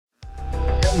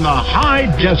from the high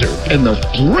desert in the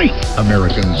great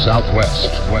American Southwest.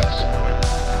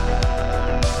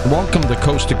 Welcome to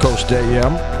Coast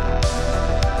AM.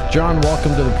 John,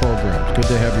 welcome to the program. It's good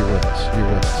to have you with us. You're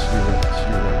with us.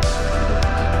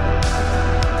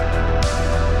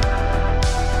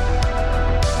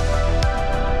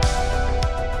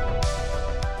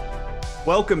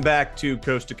 Welcome back to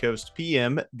Coast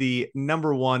PM, the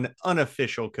number one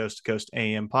unofficial Coast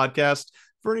AM podcast.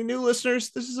 For any new listeners,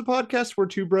 this is a podcast where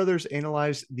two brothers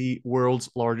analyze the world's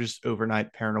largest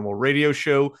overnight paranormal radio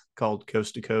show called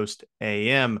Coast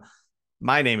AM.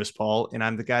 My name is Paul, and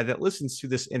I'm the guy that listens to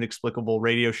this inexplicable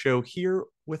radio show here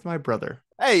with my brother.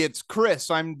 Hey, it's Chris.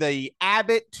 I'm the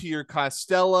Abbott to your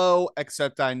Costello,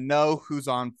 except I know who's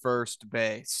on first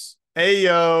base. Hey,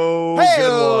 yo.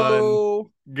 Hey-o.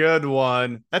 Good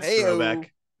one. That's Hey-o.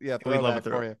 throwback. Yeah, We love throwback a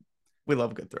for you. We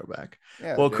love a good throwback.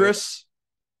 Yeah, well, dude. Chris,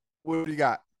 What do you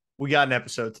got? we got an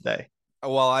episode today.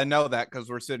 Well, I know that because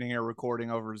we're sitting here recording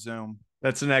over Zoom.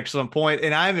 That's an excellent point,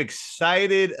 and I'm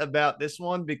excited about this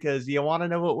one because you want to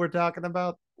know what we're talking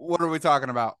about? What are we talking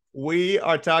about? We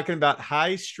are talking about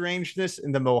high strangeness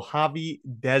in the Mojave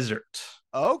Desert.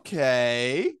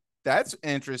 Okay, that's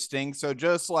interesting. So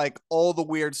just like all the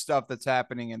weird stuff that's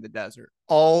happening in the desert.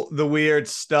 All the weird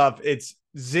stuff. It's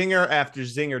zinger after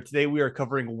zinger. Today we are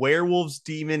covering werewolves,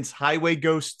 demons, highway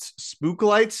ghosts, spook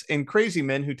lights, and crazy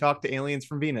men who talk to aliens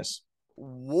from Venus.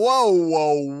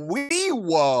 Whoa.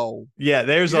 Yeah,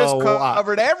 there's You a just lot.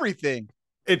 covered everything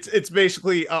It's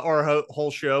basically our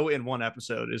whole show in one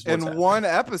episode. Is what's in happening. one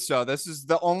episode. This is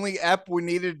the only ep we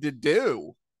needed to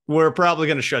do. We're probably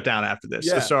going to shut down after this.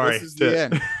 Yeah, so sorry. this is the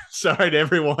end. Sorry to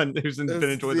everyone who's been This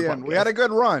enjoying is the the end. podcast. We had a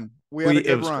good run.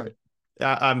 It was great.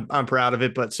 I'm proud of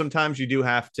it, but sometimes you do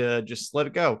have to just let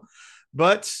it go.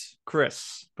 But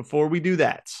Chris, before we do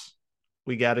that,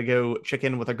 we got to go check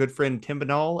in with our good friend Tim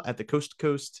Banal at the Coast to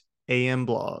Coast AM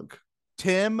blog.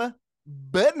 Tim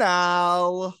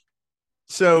Banal.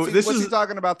 So What's he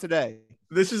talking about today?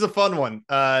 This is a fun one.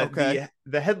 Okay.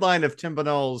 The headline of Tim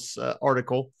Banal's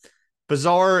article: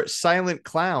 Bizarre silent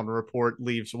clown report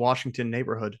leaves Washington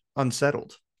neighborhood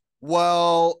unsettled.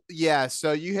 Well, yeah.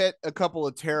 So you hit a couple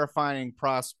of terrifying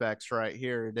prospects right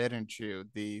here, didn't you?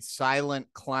 The silent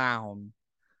clown.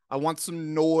 I want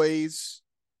some noise,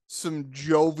 some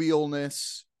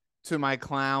jovialness to my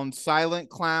clown.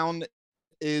 Silent clown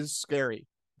is scary.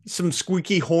 Some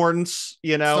squeaky horns,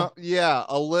 you know. Yeah,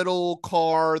 a little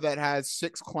car that has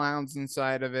 6 clowns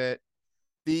inside of it.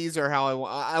 These are how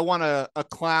I want a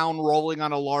clown rolling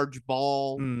on a large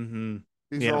ball. Mm-hmm.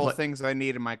 These are all things I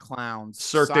need in my clowns.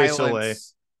 Cirque du Soleil.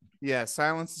 Yeah,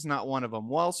 silence is not one of them.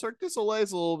 Well, Cirque du Soleil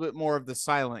is a little bit more of the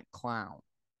silent clown.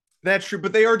 That's true,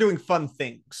 but they are doing fun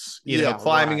things, you know,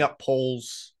 climbing up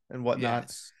poles and whatnot.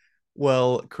 Yes.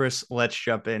 Well, Chris, let's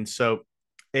jump in. So,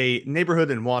 a neighborhood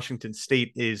in Washington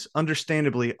state is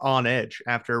understandably on edge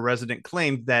after a resident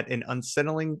claimed that an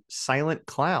unsettling silent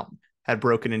clown had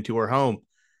broken into her home.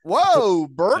 Whoa,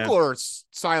 burglars,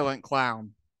 silent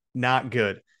clown. Not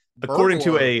good. According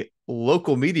to a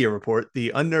local media report,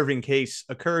 the unnerving case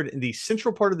occurred in the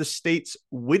central part of the state's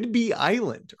Whidbey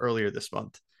Island earlier this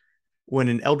month, when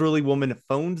an elderly woman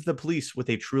phoned the police with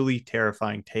a truly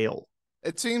terrifying tale.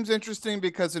 It seems interesting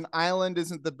because an island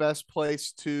isn't the best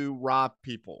place to rob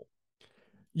people.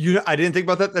 I didn't think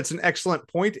about that. That's an excellent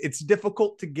point. It's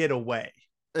difficult to get away.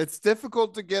 It's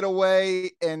difficult to get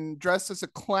away, and dressed as a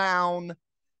clown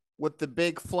with the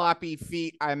big floppy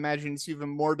feet, I imagine it's even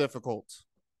more difficult.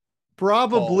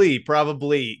 Probably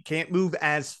can't move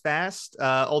as fast.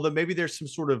 Although maybe there's some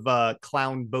sort of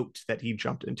clown boat that he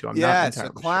jumped into. I'm not entirely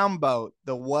a clown boat.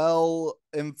 The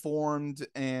well-informed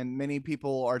and many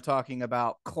people are talking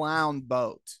about clown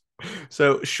boat.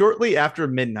 So shortly after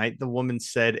midnight, the woman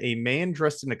said a man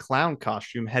dressed in a clown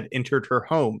costume had entered her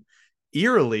home.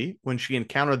 Eerily, when she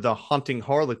encountered the haunting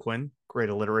harlequin, great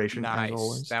alliteration. Nice. As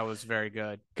always. That was very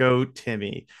good. Go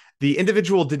Timmy. The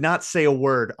individual did not say a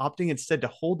word, opting instead to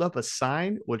hold up a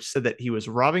sign which said that he was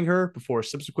robbing her before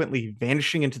subsequently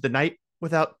vanishing into the night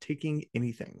without taking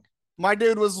anything. My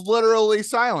dude was literally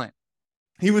silent.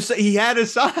 He had a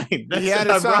sign. He had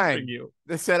a sign. You.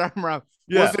 They said I'm robbing.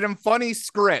 Yeah. Was it in funny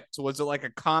script? Was it like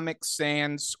a Comic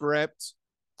Sans script?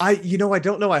 I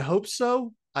don't know. I hope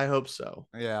so.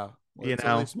 Yeah. Let's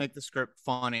at least make the script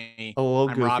funny. A little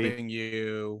I'm goofy. robbing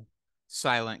you,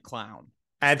 silent clown.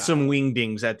 Add some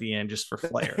wingdings at the end just for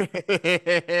flair.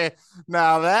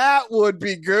 Now that would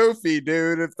be goofy,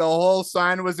 dude. If the whole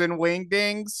sign was in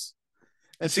wingdings,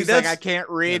 and she's like, I can't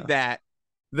read that.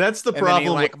 That's the and problem.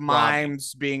 then he, with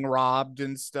mimes being robbed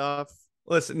and stuff.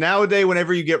 Listen, nowadays,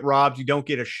 whenever you get robbed, you don't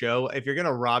get a show. If you're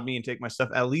gonna rob me and take my stuff,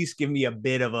 at least give me a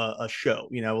bit of a show,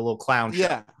 a little clown show.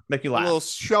 Yeah. Make me A laugh. little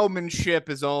showmanship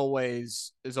is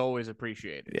always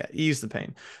appreciated. Yeah, ease the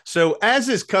pain. So, as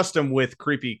is custom with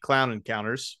creepy clown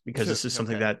encounters, because this is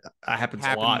something that happens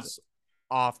a lot.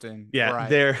 Often. Yeah,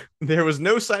 right. there was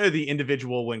no sign of the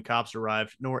individual when cops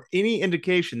arrived, nor any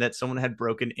indication that someone had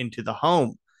broken into the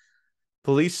home.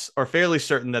 Police are fairly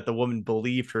certain that the woman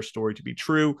believed her story to be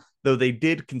true, though they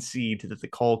did concede that the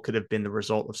call could have been the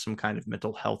result of some kind of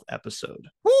mental health episode.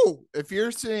 Whew, if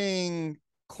you're seeing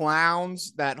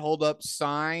clowns that hold up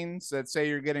signs that say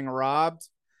you're getting robbed,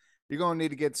 you're going to need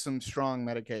to get some strong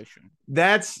medication.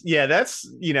 That's some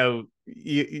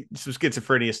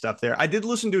schizophrenia stuff there. I did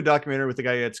listen to a documentary with a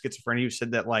guy who had schizophrenia who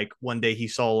said that like one day he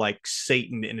saw like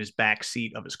Satan in his back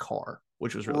seat of his car,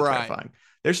 which was really terrifying.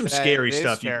 There's some scary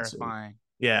stuff you can see.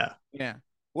 Yeah. Yeah.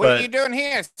 What are you doing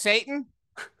here, Satan?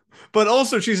 But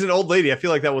also she's an old lady. I feel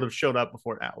like that would have showed up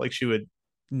before now. Like she would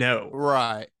know.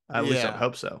 Right. At least I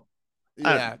hope so.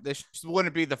 Yeah. This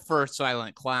wouldn't be the first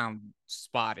silent clown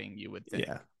spotting, you would think.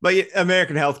 Yeah. But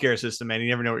American healthcare system, man, you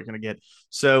never know what you're going to get.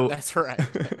 So that's right.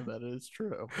 That is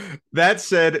true. That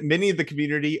said, many of the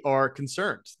community are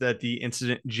concerned that the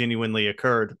incident genuinely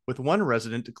occurred, with one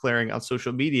resident declaring on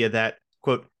social media that,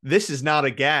 quote, "This is not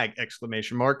a gag,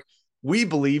 exclamation mark. We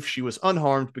believe she was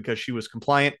unharmed because she was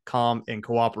compliant, calm, and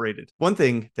cooperated." One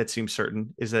thing that seems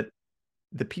certain is that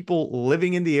the people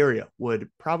living in the area would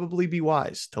probably be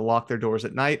wise to lock their doors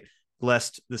at night,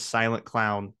 lest the silent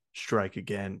clown strike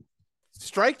again.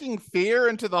 Striking fear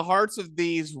into the hearts of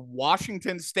these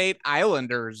Washington State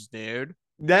Islanders, dude.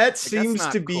 That seems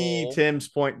to be cool. Tim's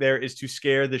point there, is to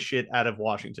scare the shit out of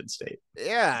Washington State.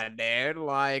 Yeah, dude.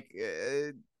 Like,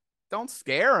 don't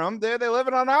scare them. They live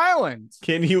on an island.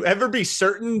 Can you ever be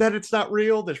certain that it's not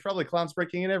real? There's probably clowns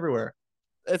breaking in everywhere.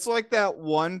 It's like that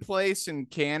one place in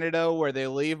Canada where they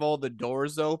leave all the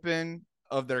doors open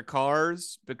of their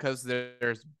cars because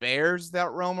there's bears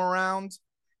that roam around.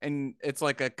 And it's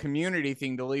like a community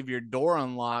thing to leave your door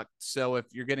unlocked. So if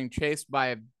you're getting chased by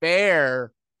a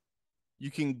bear,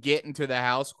 you can get into the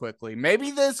house quickly.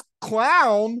 Maybe this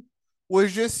clown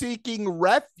was just seeking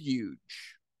refuge.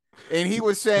 And he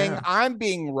was saying, I'm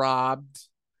being robbed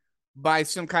by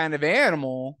some kind of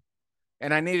animal,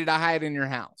 and I needed to hide in your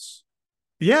house.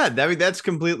 Yeah, I mean, that's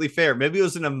completely fair. Maybe it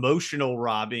was an emotional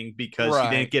robbing because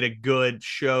he didn't get a good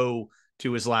show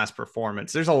to his last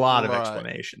performance. There's a lot of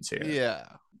explanations here. Yeah.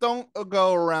 Don't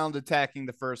go around attacking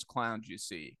the first clowns you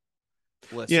see,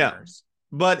 listeners. Yeah.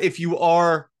 But if you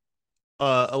are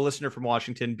a listener from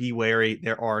Washington, be wary.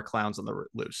 There are clowns on the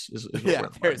loose.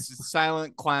 There's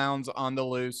silent clowns on the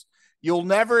loose. You'll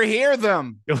never hear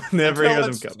them. You'll never hear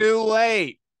them coming. Too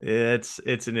late. It's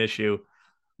an issue.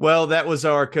 Well, that was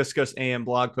our Coast to Coast AM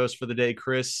blog post for the day,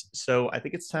 Chris. So I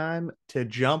think it's time to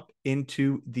jump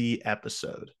into the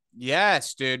episode.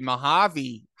 Yes, dude.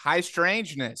 Mojave, High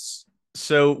Strangeness.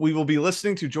 So we will be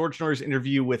listening to George Norrie's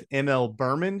interview with M.L.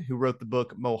 Berman, who wrote the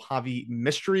book Mojave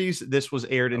Mysteries. This was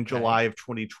aired in July of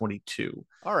 2022.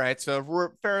 All right, so we're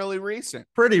fairly recent.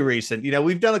 Pretty recent.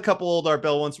 We've done a couple old Art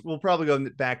Bell ones. We'll probably go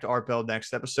back to Art Bell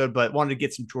next episode, but wanted to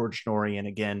get some George Norrie in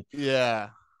again. Yeah.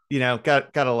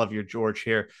 Gotta love your George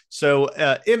here. So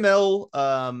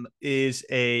ML is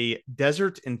a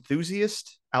desert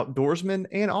enthusiast, outdoorsman,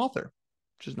 and author,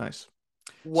 which is nice.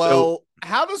 Well,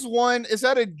 how does is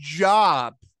that a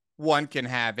job one can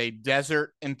have, a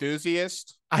desert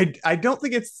enthusiast? I don't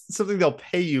think it's something they'll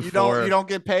pay you for. You don't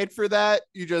get paid for that.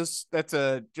 That's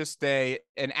an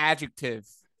adjective.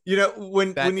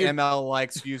 When ML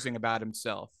likes using about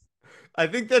himself. I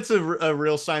think that's a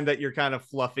real sign that you're kind of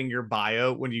fluffing your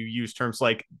bio when you use terms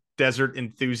like desert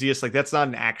enthusiast. Like, that's not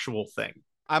an actual thing.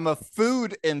 I'm a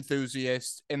food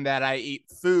enthusiast in that I eat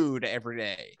food every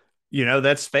day.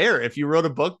 That's fair. If you wrote a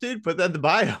book, dude, put that in the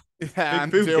bio. Yeah, I'm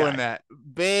doing that.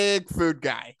 Big food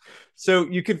guy. So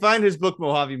you can find his book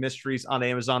Mojave Mysteries on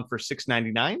Amazon for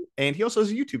 $6.99, and he also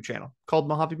has a YouTube channel called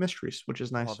Mojave Mysteries, which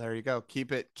is nice. Well, there you go.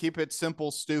 Keep it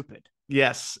simple, stupid.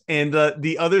 Yes, and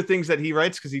the other things that he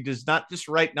writes, because he does not just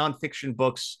write nonfiction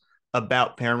books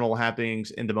about paranormal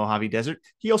happenings in the Mojave Desert.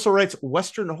 He also writes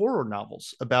Western horror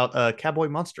novels about a cowboy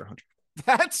monster hunter.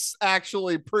 That's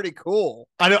actually pretty cool.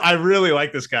 I know. I really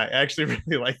like this guy. I actually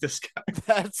really like this guy.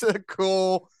 That's a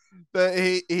cool.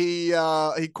 He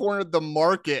cornered the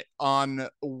market on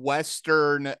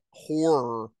Western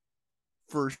horror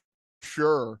for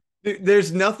sure.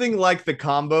 There's nothing like the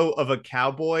combo of a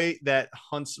cowboy that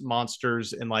hunts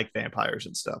monsters and like vampires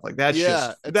and stuff. Like that's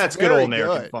good old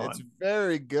American fun. It's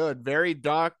very good. Very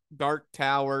dark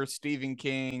Tower, Stephen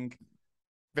King.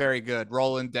 Very good.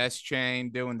 Rolling desk chain,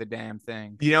 doing the damn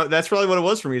thing. That's probably what it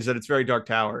was for me, is that it's very Dark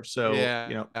Tower. So,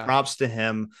 Yeah. props to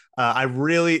him.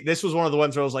 This was one of the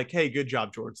ones where I was like, hey, good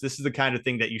job, George. This is the kind of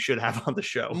thing that you should have on the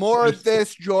show. More of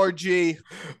this, Georgie.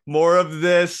 More of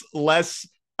this, less,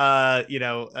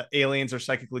 aliens are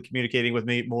psychically communicating with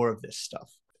me. More of this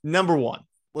stuff. Number one.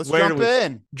 Let's jump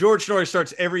in. George Norrie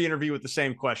starts every interview with the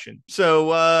same question.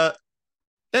 So,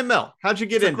 ML, how'd you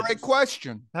get into? Great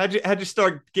question. How'd you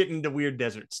start getting into weird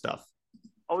desert stuff?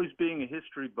 Always being a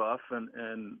history buff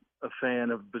and a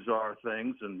fan of bizarre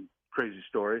things and crazy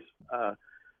stories,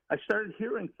 I started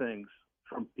hearing things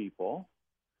from people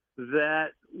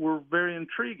that were very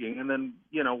intriguing. And then,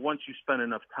 once you spend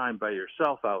enough time by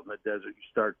yourself out in the desert, you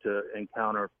start to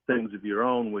encounter things of your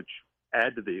own, which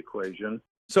add to the equation.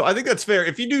 So I think that's fair.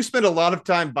 If you do spend a lot of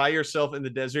time by yourself in the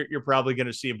desert, you're probably going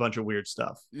to see a bunch of weird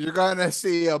stuff. You're going to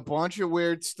see a bunch of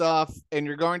weird stuff, and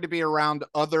you're going to be around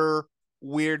other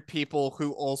weird people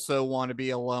who also want to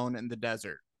be alone in the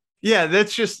desert. Yeah,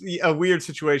 that's just a weird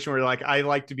situation where I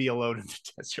like to be alone in the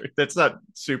desert. That's not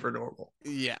super normal.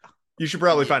 Yeah. You should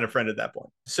probably find a friend at that point.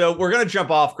 So we're going to jump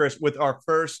off, Chris, with our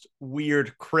first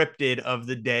weird cryptid of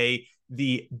the day,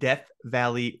 the Death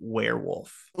Valley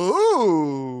werewolf.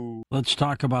 Ooh. Let's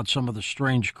talk about some of the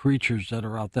strange creatures that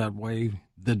are out that way.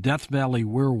 The Death Valley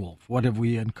werewolf. What have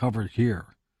we uncovered here?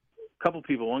 A couple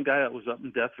people. One guy that was up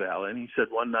in Death Valley, and he said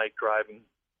one night driving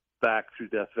back through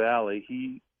Death Valley,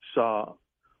 he saw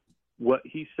what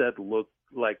he said looked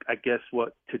like, I guess,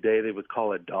 what today they would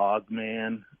call a dog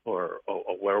man or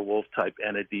a werewolf type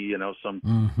entity, some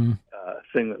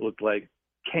thing that looked like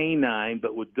canine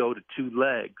but would go to two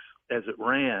legs as it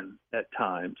ran at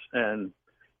times. And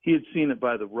he had seen it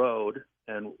by the road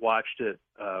and watched it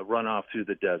run off through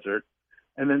the desert.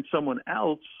 And then someone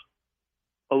else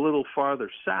a little farther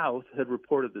south had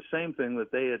reported the same thing,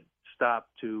 that they had stopped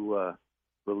to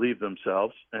relieve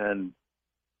themselves and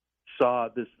saw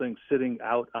this thing sitting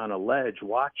out on a ledge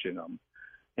watching them.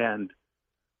 And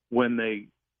when they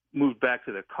moved back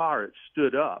to their car, it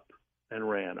stood up and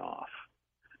ran off.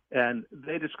 And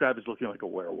they described it as looking like a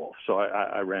werewolf. So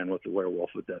I ran with the Werewolf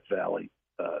of Death Valley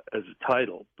as a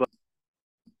title. But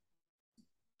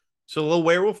so a little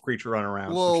werewolf creature running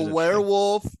around. Little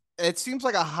werewolf. It seems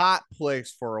like a hot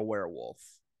place for a werewolf.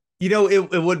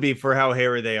 It would be for how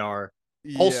hairy they are.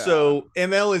 Yeah. Also,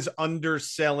 ML is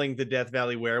underselling the Death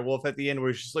Valley werewolf at the end,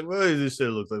 where he's just like, well, this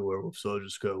look like a werewolf, so I'll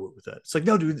just go with that. It's like,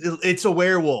 no, dude, it's a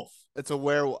werewolf. It's a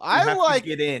werewolf. You have to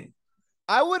get in.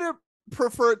 I would have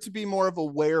preferred it to be more of a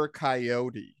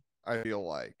were-coyote, I feel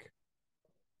like.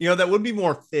 That would be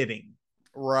more fitting.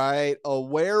 Right. A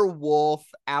werewolf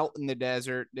out in the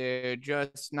desert, they're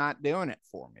just not doing it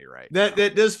for me right now.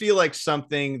 That does feel like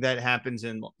something that happens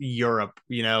in Europe,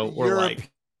 or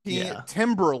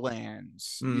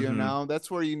timberlands, Mm-hmm.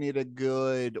 That's where you need a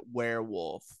good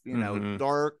werewolf,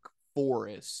 dark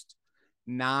forest,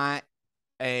 not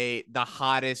the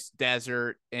hottest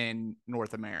desert in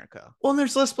North America. Well, and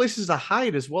there's less places to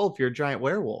hide as well if you're a giant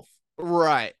werewolf.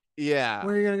 Right. Yeah.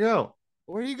 Where are you going to go?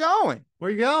 Where are you going? Where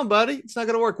are you going, buddy? It's not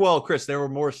going to work. Well, Chris, there were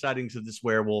more sightings of this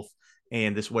werewolf,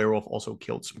 and this werewolf also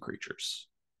killed some creatures.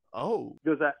 Oh.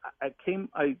 Because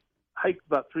I hiked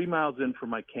about 3 miles in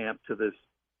from my camp to this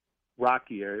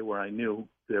rocky area where I knew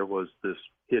there was this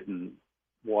hidden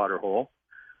water hole.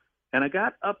 And I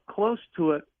got up close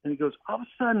to it, and he goes, all of a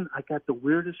sudden, I got the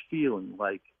weirdest feeling,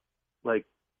 like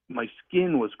my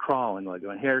skin was crawling, like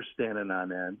my hair standing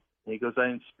on end. And he goes, I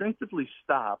instinctively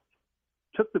stopped,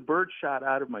 took the bird shot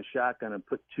out of my shotgun and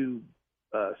put 2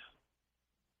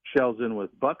 shells in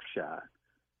with buckshot.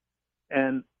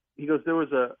 And he goes, there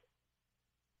was a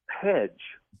hedge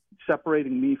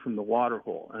separating me from the water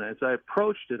hole. And as I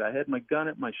approached it, I had my gun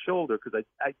at my shoulder because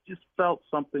I just felt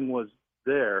something was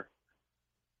there.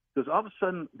 Because all of a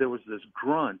sudden there was this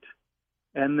grunt,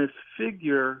 and this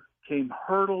figure came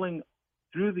hurtling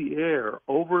through the air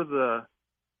over the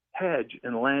hedge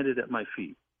and landed at my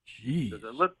feet. Jeez.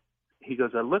 He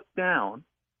goes, I looked down.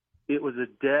 It was a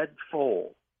dead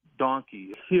foal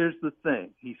donkey. Here's the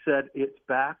thing. He said its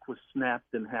back was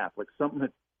snapped in half, like something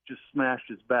had just smashed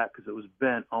his back because it was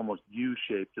bent almost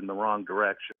U-shaped in the wrong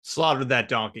direction. Slaughtered that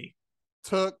donkey.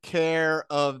 Took care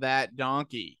of that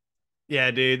donkey. Yeah,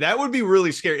 dude, that would be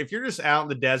really scary. If you're just out in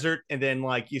the desert and then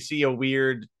you see a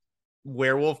weird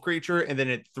werewolf creature and then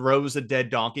it throws a dead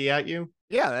donkey at you.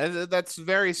 Yeah, that's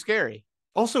very scary.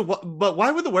 Also, but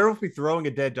why would the werewolf be throwing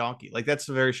a dead donkey? That's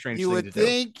a very strange thing to do. You would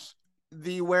think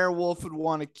the werewolf would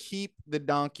want to keep the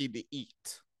donkey to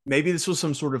eat. Maybe this was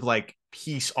some sort of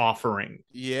peace offering.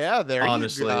 Yeah, there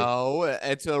honestly. You go.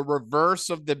 It's a reverse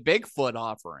of the Bigfoot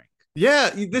offering. Yeah,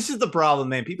 this is the problem,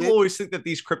 man. People always think that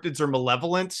these cryptids are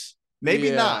malevolent.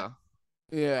 Maybe not.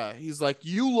 Yeah, he's like,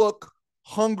 you look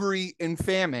hungry and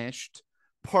famished.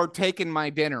 Partake in my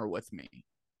dinner with me.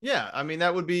 Yeah, I mean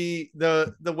that would be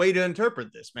the way to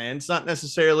interpret this, man. It's not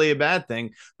necessarily a bad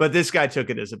thing, but this guy took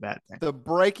it as a bad thing. The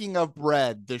breaking of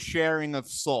bread, the sharing of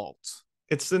salt.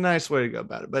 It's the nice way to go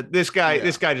about it. But this guy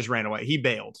just ran away. He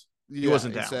bailed. He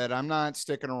wasn't down. He said, I'm not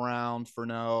sticking around for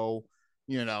no,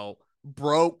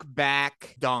 broke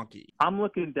back donkey. I'm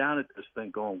looking down at this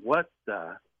thing going, what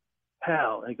the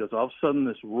hell? And he goes, all of a sudden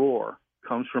this roar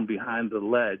comes from behind the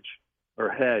ledge or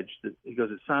hedge. He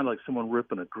goes, it sounded like someone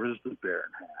ripping a grizzly bear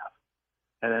in half.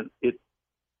 And then it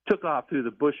took off through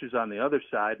the bushes on the other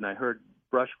side, and I heard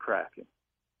brush cracking.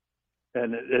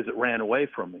 And as it ran away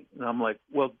from me. And I'm like,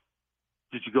 well,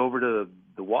 did you go over to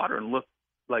the water and look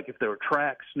like if there were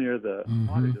tracks near the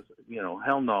water? He goes,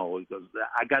 hell no. He goes,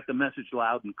 I got the message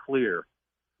loud and clear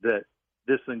that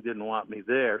this thing didn't want me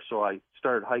there. So I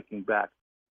started hiking back.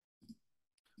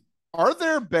 Are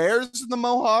there bears in the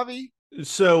Mojave?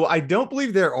 So I don't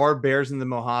believe there are bears in the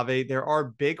Mojave. There are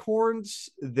bighorns.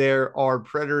 There are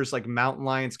predators like mountain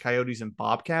lions, coyotes, and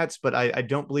bobcats, but I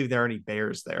don't believe there are any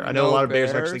bears there. I know a lot of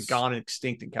bears have actually gone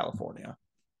extinct in California.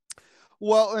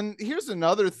 Well, and here's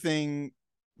another thing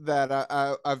that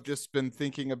I've just been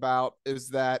thinking about is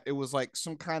that it was like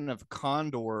some kind of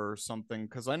condor or something,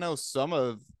 because I know some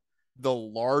of the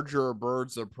larger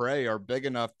birds of prey are big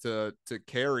enough to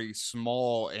carry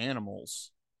small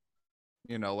animals.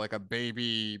 Like a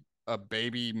baby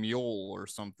mule or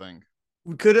something.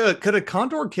 Could a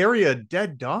condor carry a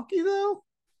dead donkey though?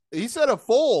 He said a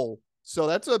foal, so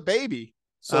that's a baby.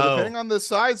 So depending on the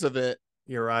size of it,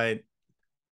 you're right.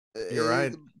 You're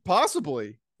right.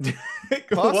 Possibly.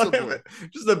 Possibly.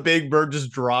 Just a big bird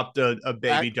just dropped a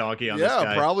baby donkey on this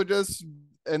guy. Yeah, probably just,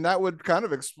 and that would kind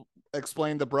of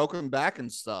explain the broken back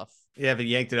and stuff. Yeah, if it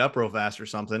yanked it up real fast or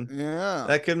something. Yeah,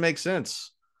 that could make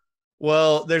sense.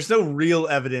 Well, there's no real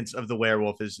evidence of the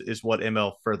werewolf is what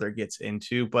ML further gets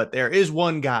into, but there is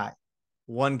one guy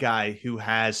who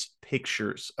has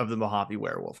pictures of the Mojave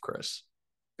werewolf, Chris.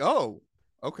 Oh,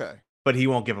 okay. But he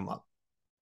won't give them up.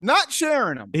 Not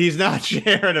sharing them. He's not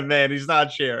sharing them, man. He's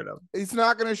not sharing them. He's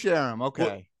not going to share them.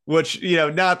 Okay. Which,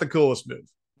 not the coolest move.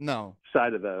 No.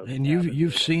 Side of the. And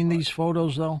you've seen these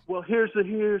photos though? Well, here's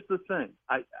the thing.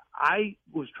 I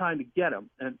was trying to get him,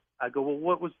 and I go, well,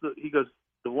 what was he goes,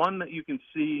 the one that you can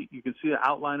see the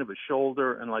outline of a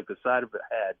shoulder and like the side of the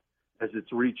head as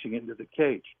it's reaching into the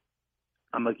cage.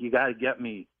 I'm like, you got to get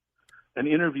me an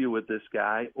interview with this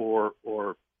guy or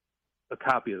a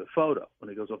copy of the photo. And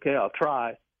he goes, okay, I'll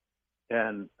try.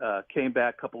 And came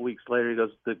back a couple weeks later. He goes,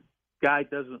 the guy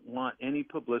doesn't want any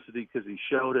publicity because he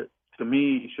showed it to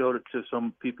me. He showed it to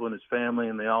some people in his family,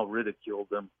 and they all ridiculed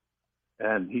him.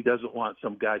 And he doesn't want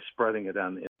some guy spreading it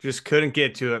on the. Just couldn't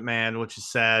get to it, man, which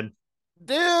is sad.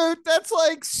 Dude, that's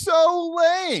like so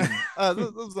lame.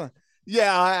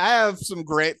 Yeah, I have some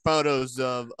great photos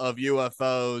of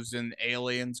UFOs and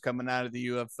aliens coming out of the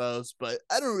UFOs, but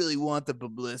I don't really want the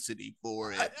publicity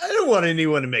for it. I don't want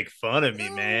anyone to make fun of me,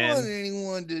 man. I don't want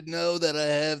anyone to know that I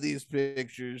have these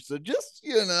pictures. So just,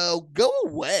 go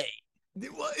away.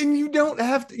 And you don't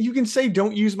have to, you can say,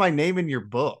 don't use my name in your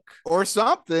book. Or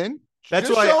something. That's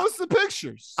just why show us the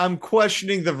pictures. I'm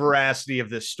questioning the veracity of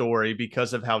this story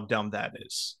because of how dumb that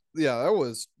is. Yeah,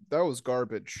 that was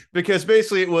garbage. Because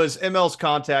basically it was ML's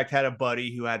contact had a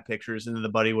buddy who had pictures and then the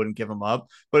buddy wouldn't give them up.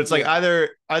 But it's like either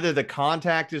the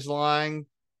contact is lying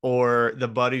or the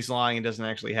buddy's lying and doesn't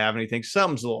actually have anything.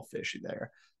 Something's a little fishy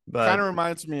there. But kind of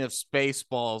reminds me of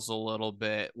Spaceballs a little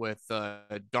bit with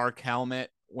Dark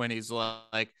Helmet when he's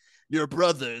like, your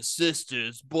brother's,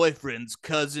 sister's, boyfriend's,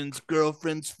 cousin's,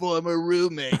 girlfriend's, former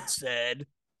roommate said.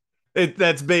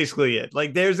 That's basically it.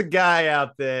 Like, there's a guy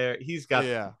out there. He's got.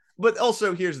 Yeah. But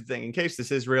also, here's the thing. In case this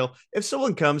is real, if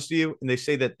someone comes to you and they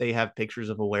say that they have pictures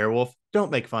of a werewolf, don't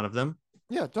make fun of them.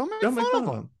 Yeah, don't make fun of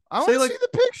them. I want to see the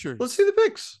pictures. Let's see the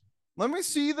pics. Let me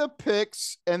see the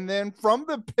pics, and then from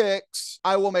the pics,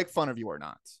 I will make fun of you or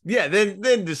not. Yeah,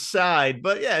 then decide.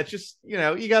 But yeah, it's just, you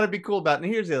got to be cool about it.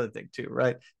 And here's the other thing too,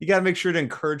 right? You got to make sure to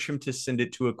encourage him to send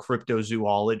it to a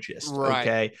cryptozoologist, right.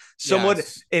 Okay? Someone,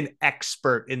 an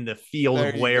expert in the field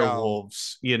of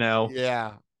werewolves,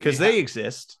 Yeah. Because they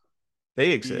exist.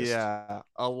 They exist. Yeah,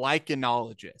 a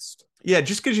lichenologist. Yeah,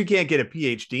 just because you can't get a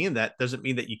PhD in that doesn't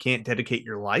mean that you can't dedicate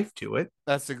your life to it.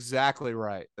 That's exactly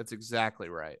right.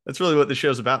 That's really what the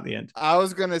show's about in the end. I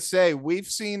was going to say, we've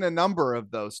seen a number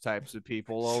of those types of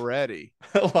people already.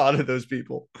 A lot of those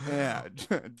people. Yeah.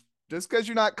 Just because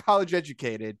you're not college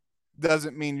educated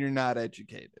doesn't mean you're not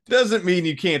educated. Doesn't mean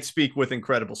you can't speak with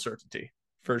incredible certainty.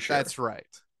 for sure. That's right.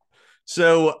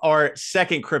 So our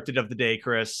second cryptid of the day,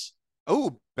 Chris.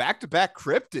 Oh, back-to-back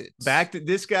cryptids.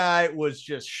 This guy was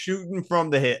just shooting from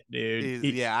the hip, dude.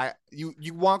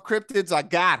 You want cryptids? I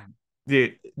got him.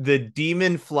 Dude, the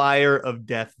Demon Flyer of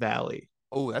Death Valley.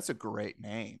 Oh, that's a great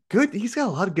name. Good. He's got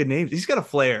a lot of good names. He's got a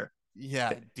flair.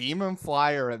 Yeah, Demon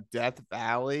Flyer of Death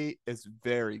Valley is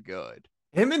very good.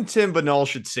 Him and Tim Banal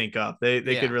should sync up. They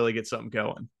could really get something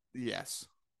going. Yes.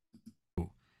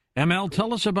 ML,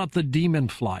 tell us about the Demon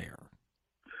Flyer.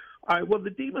 All right. Well,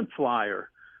 the Demon Flyer.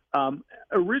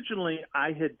 Originally,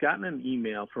 I had gotten an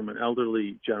email from an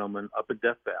elderly gentleman up in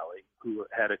Death Valley who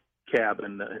had a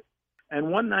cabin.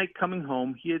 And one night coming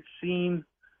home, he had seen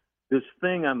this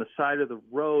thing on the side of the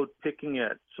road picking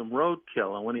at some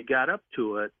roadkill. And when he got up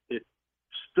to it, it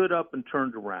stood up and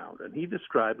turned around. And he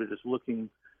described it as looking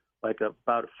like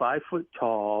about a 5 foot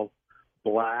tall,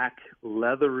 black,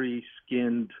 leathery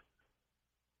skinned,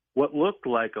 what looked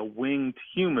like a winged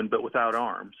human, but without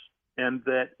arms. And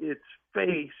that its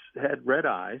face had red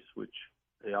eyes, which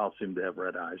they all seem to have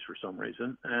red eyes for some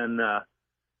reason. And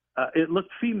it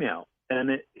looked female. And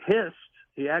it hissed.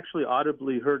 He actually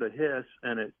audibly heard a hiss,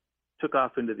 and it took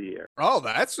off into the air. Oh,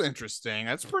 that's interesting.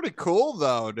 That's pretty cool,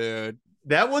 though, dude.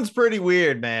 That one's pretty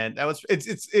weird, man.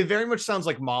 It very much sounds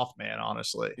like Mothman,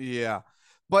 honestly. Yeah.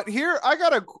 But here, I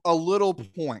got a little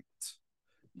point.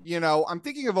 You know, I'm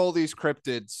thinking of all these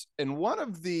cryptids, and one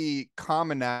of the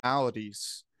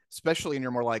commonalities, especially in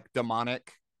your more like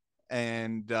demonic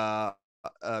and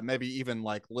maybe even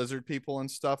like lizard people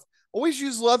and stuff, always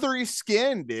use leathery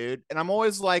skin, dude. And I'm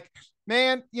always like,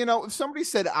 man, you know, if somebody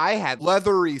said I had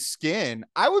leathery skin,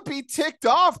 I would be ticked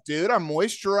off, dude. I'm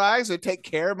moisturized. I take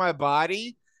care of my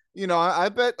body. You know, I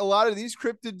bet a lot of these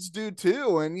cryptids do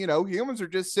too. And, you know, humans are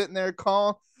just sitting there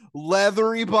calling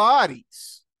leathery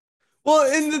bodies.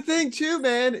 Well, and the thing too,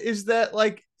 man, is that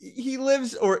like he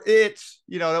lives, or it,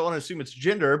 you know, I don't want to assume it's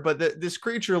gender, but this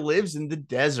creature lives in the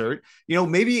desert. You know,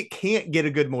 maybe it can't get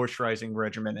a good moisturizing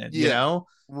regimen in, you know?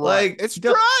 Right. Like it's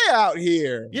dry out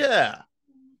here. Yeah.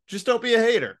 Just don't be a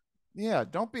hater. Yeah,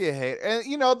 don't be a hater. And,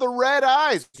 you know, the red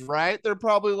eyes, right? They're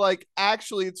probably like,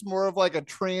 actually, it's more of like a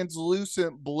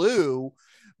translucent blue,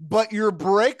 but your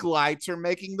brake lights are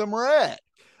making them red.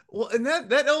 Well, and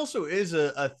that also is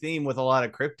a theme with a lot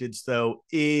of cryptids, though,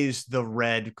 is the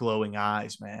red glowing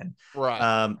eyes, man.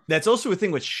 Right. That's also a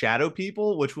thing with shadow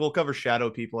people, which we'll cover shadow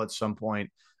people at some point,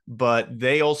 but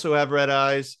they also have red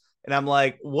eyes. And I'm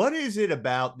like, what is it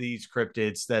about these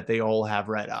cryptids that they all have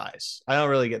red eyes? I don't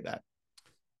really get that.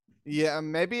 Yeah,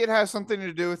 maybe it has something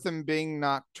to do with them being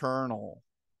nocturnal.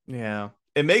 Yeah.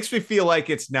 It makes me feel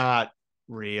like it's not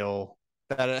real.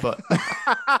 But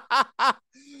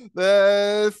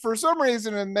for some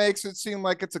reason, it makes it seem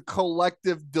like it's a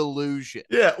collective delusion.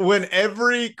 Yeah, when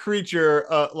every creature,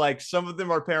 like some of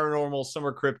them are paranormal, some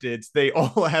are cryptids, they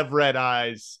all have red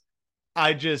eyes.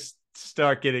 I just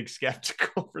start getting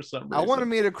skeptical for some reason. I want to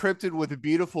meet a cryptid with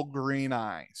beautiful green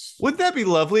eyes. Wouldn't that be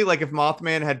lovely? Like if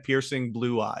Mothman had piercing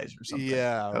blue eyes or something.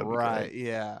 Yeah, right.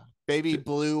 Yeah. Baby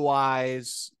blue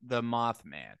eyes, the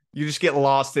Mothman. You just get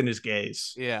lost in his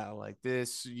gaze. Yeah, like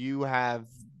this. You have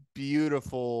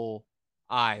beautiful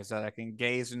eyes that I can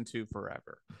gaze into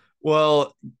forever.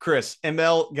 Well, Chris,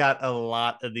 ML got a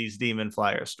lot of these Demon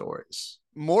Flyer stories.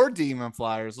 More Demon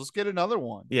Flyers. Let's get another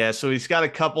one. Yeah, so he's got a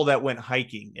couple that went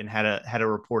hiking and had a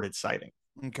reported sighting.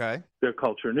 Okay. Their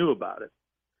culture knew about it.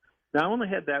 Now, I only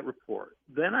had that report.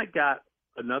 Then I got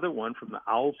another one from the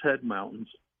Owl's Head Mountains,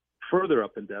 further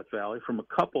up in Death Valley, from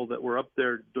a couple that were up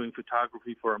there doing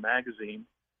photography for a magazine.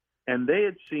 And they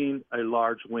had seen a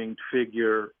large winged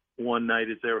figure one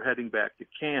night as they were heading back to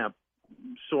camp,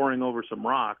 soaring over some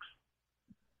rocks.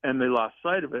 And they lost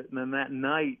sight of it. And then that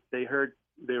night they heard,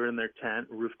 they were in their tent,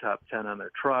 rooftop tent on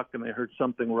their truck, and they heard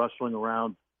something rustling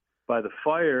around by the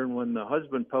fire. And when the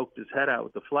husband poked his head out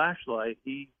with the flashlight,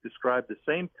 he described the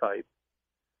same type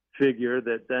figure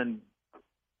that then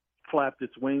flapped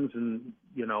its wings and,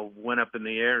 you know, went up in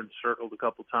the air and circled a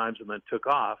couple times and then took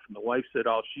off. And the wife said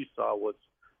all she saw was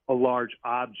a large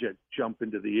object jump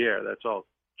into the air. That's all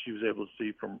she was able to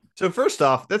see from. So first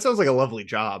off, that sounds like a lovely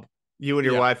job. You and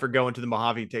your wife are going to the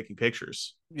Mojave and taking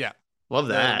pictures. Yeah. Love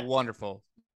that. They're wonderful.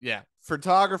 Yeah.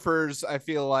 Photographers, I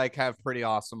feel like, have pretty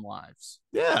awesome lives.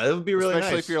 Yeah, it would be really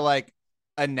Especially nice. if you're like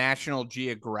a National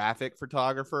Geographic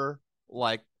photographer.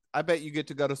 Like, I bet you get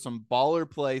to go to some baller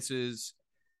places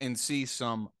and see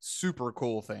some super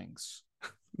cool things.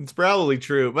 It's probably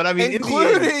true, but I mean,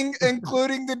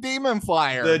 including the Demon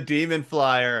Flyer. The Demon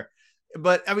Flyer.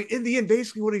 But I mean, in the end,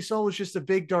 basically what he saw was just a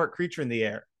big dark creature in the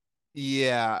air.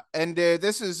 Yeah, and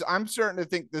I'm starting to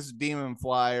think this demon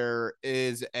flyer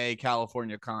is a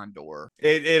California condor.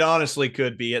 It honestly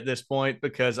could be at this point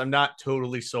because I'm not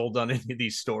totally sold on any of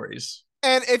these stories.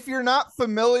 And if you're not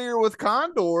familiar with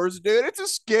condors, dude, it's a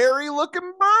scary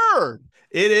looking bird.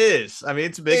 It is. I mean,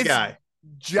 it's a big It's guy.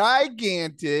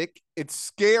 gigantic. It's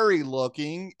scary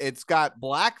looking. It's got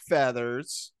black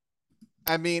feathers.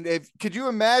 I mean, if could you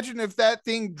imagine if that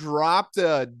thing dropped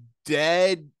a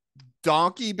dead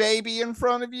donkey baby in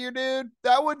front of you, dude?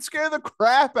 That would scare the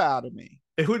crap out of me.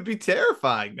 It would be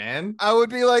terrifying, man. I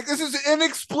would be like, this is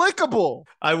inexplicable.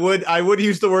 I would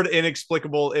use the word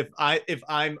inexplicable if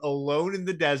I'm alone in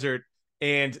the desert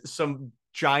and some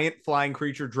giant flying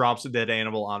creature drops a dead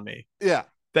animal on me. Yeah.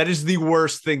 That is the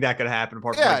worst thing that could happen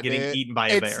apart from like getting eaten by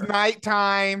a bear. It's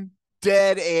nighttime,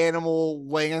 dead animal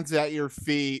lands at your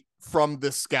feet from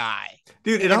the sky.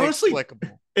 Dude, it honestly,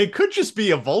 it could just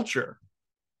be a vulture.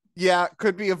 Yeah,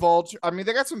 could be a vulture. I mean,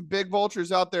 they got some big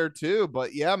vultures out there too,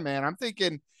 but yeah, man, I'm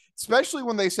thinking, especially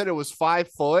when they said it was 5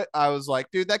 foot, I was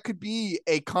like, dude, that could be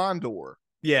a condor.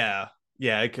 Yeah,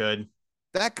 it could.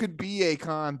 That could be a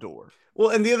condor. Well,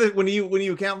 and the other when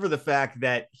you account for the fact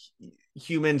that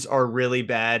humans are really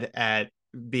bad at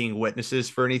being witnesses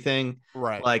for anything,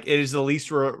 right? Like it is the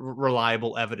least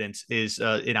reliable evidence is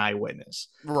an eyewitness,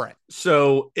 right?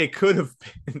 So it could have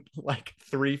been like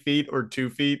 3 feet or 2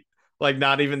 feet, like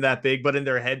not even that big, but in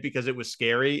their head because it was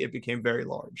scary, it became very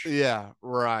large. Yeah,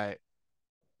 right.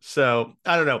 So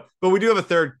I don't know, but we do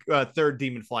have a third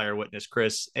demon flyer witness,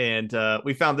 Chris, and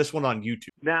we found this one on YouTube.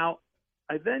 Now,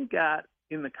 I then got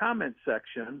in the comment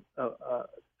section a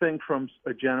thing from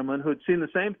a gentleman who had seen the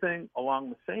same thing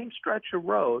along the same stretch of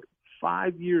road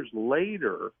 5 years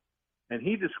later, and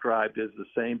he described it as the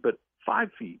same, but 5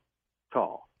 feet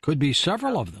tall. Could be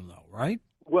several of them, though, right?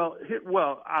 Well,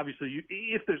 obviously,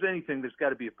 if there's anything, there's got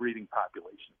to be a breeding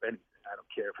population of anything. I don't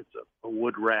care if it's a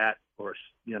wood rat or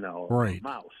right. a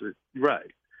mouse.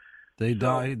 Right. They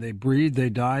die, they breed, they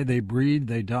die, they breed,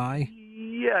 they die.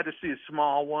 Yeah, to see a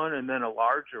small one and then a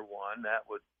larger one,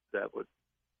 that would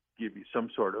give you some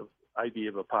sort of idea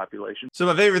of a population. So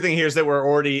my favorite thing here is that we're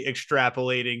already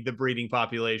extrapolating the breeding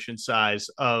population size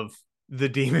of the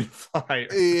demon flyer.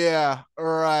 Yeah,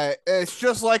 right. It's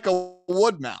just like a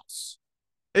wood mouse.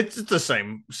 It's the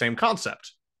same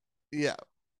concept. Yeah.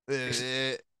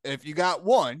 If you got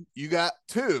one, you got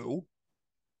two,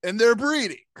 and they're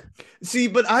breeding. See,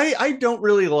 but I don't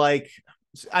really like.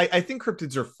 I think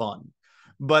cryptids are fun,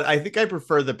 but I think I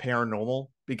prefer the paranormal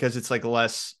because it's like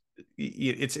less.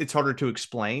 It's harder to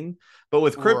explain. But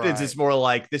with cryptids, right, it's more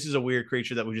like this is a weird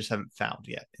creature that we just haven't found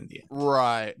yet in the end.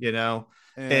 Right. Yeah.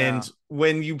 And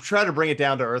when you try to bring it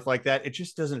down to earth like that, it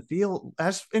just doesn't feel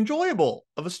as enjoyable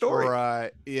of a story.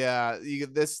 Right. Yeah.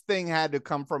 This thing had to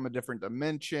come from a different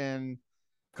dimension,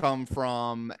 come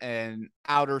from an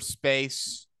outer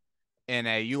space in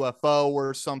a UFO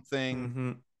or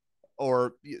something,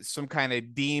 or some kind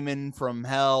of demon from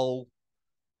hell,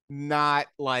 not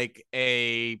like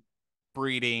a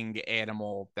breeding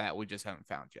animal that we just haven't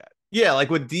found yet. Yeah, like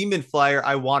with demon flyer,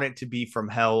 I want it to be from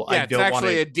hell. Yeah, I don't it's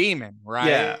actually want a demon,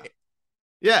 right?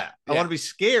 Yeah. I want to be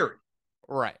scary.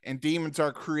 Right. And demons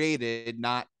are created,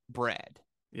 not bred.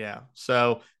 Yeah.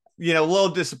 So, a little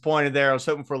disappointed there. I was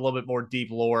hoping for a little bit more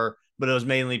deep lore, but it was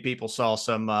mainly people saw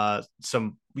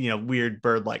some weird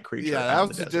bird-like creature. Yeah, that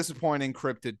was a disappointing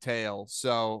cryptid tale.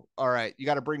 So, all right, you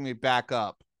got to bring me back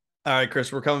up. All right,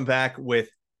 Chris, we're coming back with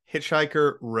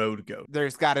Hitchhiker Road Goat.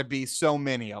 There's got to be so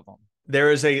many of them.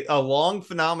 There is a long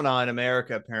phenomenon in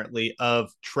America, apparently,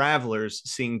 of travelers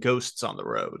seeing ghosts on the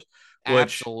road.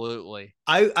 Absolutely.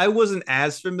 I wasn't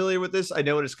as familiar with this. I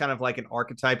know it is kind of like an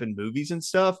archetype in movies and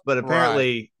stuff, but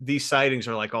apparently these sightings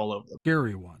are like all over them.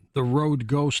 Scary one. The road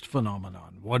ghost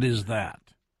phenomenon. What is that?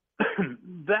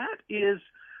 That is,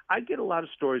 I get a lot of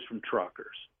stories from truckers.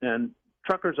 And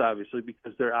truckers, obviously,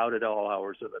 because they're out at all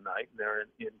hours of the night, and they're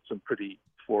in some pretty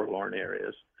forlorn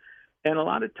areas. And a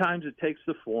lot of times it takes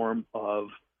the form of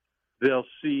they'll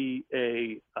see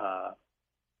a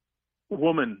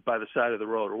woman by the side of the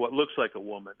road, or what looks like a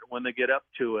woman. When they get up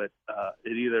to it,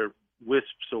 it either wisps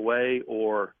away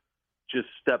or just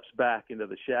steps back into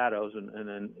the shadows and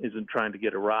then isn't trying to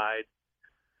get a ride.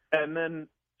 And then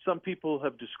some people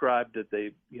have described that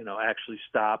they, actually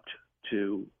stopped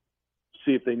to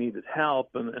see if they needed help,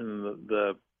 and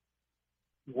the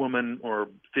woman or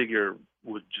figure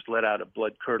would just let out a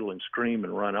blood-curdling scream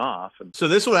and run off. And so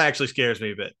this one actually scares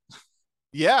me a bit.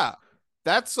 Yeah,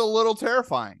 that's a little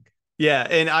terrifying. Yeah,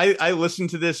 and I listened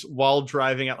to this while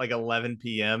driving at like 11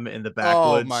 p.m. in the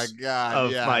Oh my backwoods God.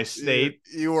 of Yeah. my state.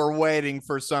 You were waiting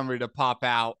for somebody to pop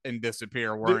out and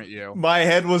disappear, weren't you? My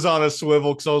head was on a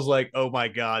swivel because I was like, "Oh my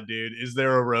god, dude, is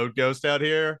there a road ghost out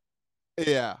here?"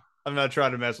 Yeah. I'm not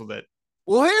trying to mess with it.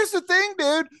 Well, here's the thing,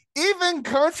 dude. Even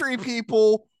country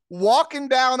people walking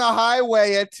down a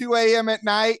highway at 2 a.m. at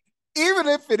night, even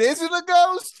if it isn't a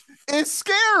ghost, is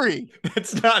scary.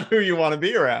 That's not who you want to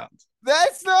be around.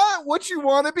 That's not what you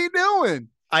want to be doing.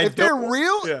 If they're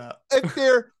real, yeah.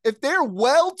 if they're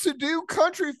well-to-do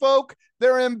country folk,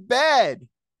 they're in bed.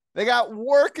 They got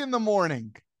work in the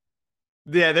morning.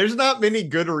 Yeah, there's not many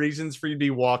good reasons for you to be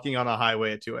walking on a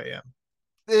highway at 2 a.m.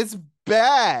 It's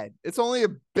bad. It's only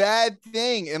a bad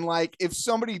thing. And like if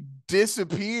somebody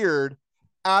disappeared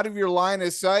out of your line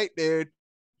of sight, dude,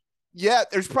 yeah,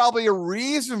 there's probably a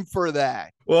reason for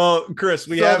that. Well, Chris,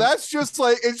 that's just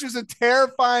like it's just a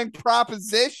terrifying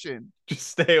proposition. Just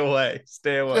stay away.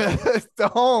 Stay away.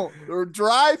 Don't or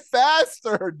drive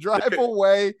faster. Drive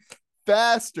away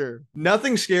faster.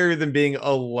 Nothing scarier than being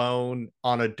alone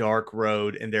on a dark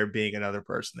road and there being another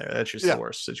person there. That's just the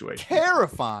worst situation.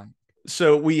 Terrifying.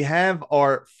 So we have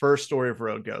our first story of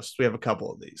road ghosts. We have a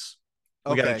couple of these.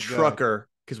 We got a trucker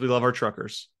because we love our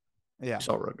truckers. Yeah.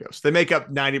 Saw road ghosts. They make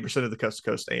up 90% of the Coast to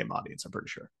Coast AM audience, I'm pretty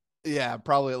sure. Yeah,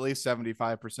 probably at least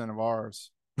 75% of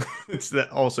ours. It's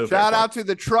that also. Shout out to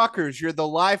the truckers. You're the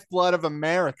lifeblood of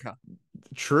America.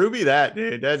 True be that,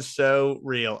 dude. That's so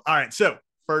real. All right. So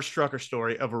first trucker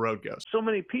story of a road ghost. So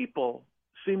many people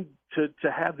seem to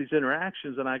have these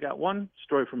interactions. And I got one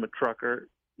story from a trucker.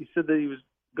 He said that he was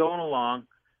going along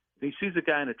and he sees a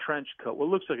guy in a trench coat. Well,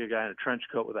 it looks like a guy in a trench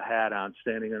coat with a hat on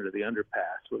standing under the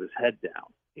underpass with his head down.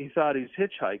 He thought he's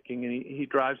hitchhiking and he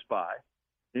drives by.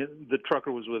 The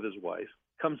trucker was with his wife,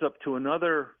 comes up to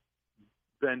another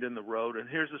bend in the road, and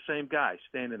here's the same guy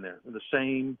standing there in the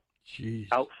same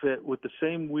outfit with the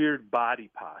same weird body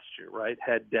posture, right?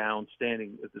 Head down,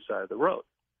 standing at the side of the road.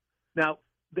 Now,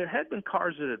 there had been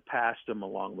cars that had passed him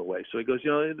along the way. So he goes,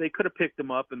 they could have picked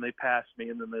him up and they passed me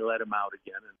and then they let him out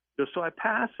again. And he goes, so I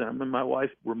pass him and my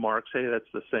wife remarks, hey, that's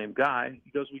the same guy.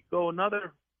 He goes, we go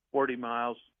another 40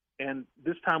 miles and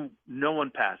this time no one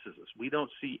passes us. We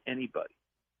don't see anybody.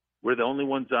 We're the only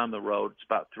ones on the road. It's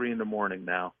about 3 a.m.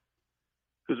 now.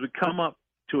 Because we come up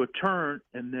to a turn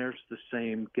and there's the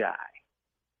same guy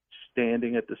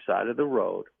standing at the side of the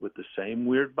road with the same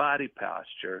weird body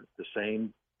posture, the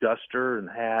same duster and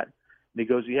hat. And he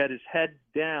goes, he had his head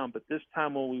down, but this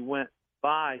time when we went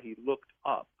by, he looked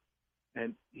up.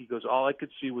 And he goes, all I could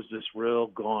see was this real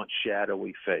gaunt,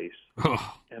 shadowy face.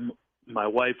 And my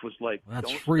wife was like,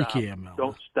 that's don't freaky, stop, ML.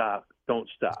 don't stop, don't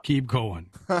stop. Keep going.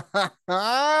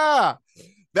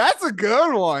 That's a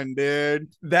good one, dude.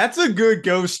 That's a good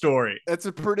ghost story. That's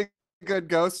a pretty good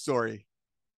ghost story.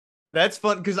 That's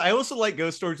fun because I also like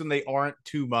ghost stories when they aren't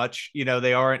too much.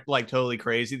 They aren't like totally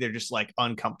crazy. They're just like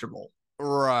uncomfortable.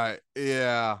 Right.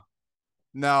 Yeah.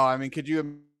 No, I mean, could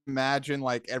you imagine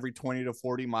like every 20 to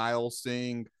 40 miles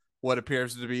seeing what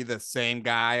appears to be the same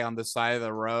guy on the side of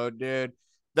the road, dude?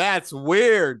 That's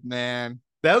weird, man.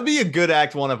 That would be a good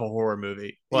act one of a horror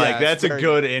movie. Like that's a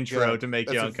good intro to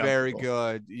make you uncomfortable. Very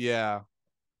good. Yeah.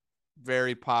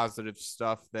 Very positive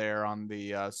stuff there on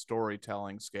the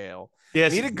storytelling scale.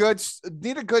 Yes. Need a good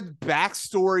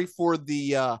backstory for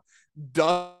the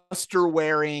duster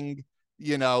wearing,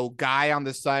 guy on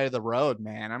the side of the road,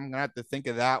 man. I'm gonna have to think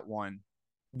of that one.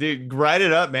 Dude, write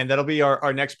it up, man. That'll be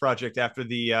our next project after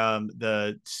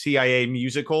the CIA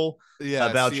musical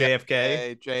about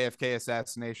JFK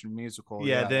assassination musical.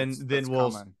 Yeah, then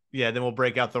we'll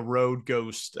break out the road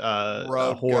ghost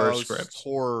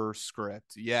horror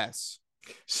script. Yes.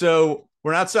 So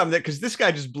we're not stopping there because this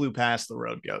guy just blew past the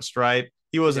road ghost, right?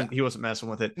 He wasn't messing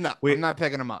with it. No, I'm not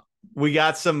picking him up. We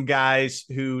got some guys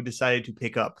who decided to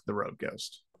pick up the road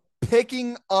ghost.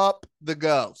 Picking up the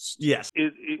ghost. Yes.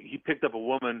 He picked up a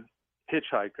woman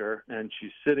hitchhiker and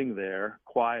she's sitting there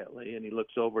quietly and he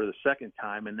looks over the second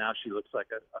time and now she looks like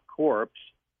a corpse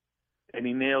and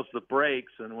he nails the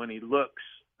brakes and when he looks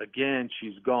again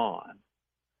she's gone.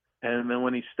 And then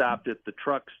when he stopped at the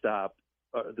truck stop,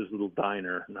 this little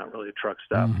diner, not really a truck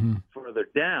stop, further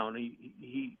down,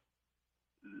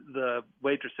 the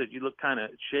waitress said, you look kind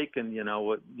of shaken,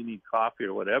 what you need coffee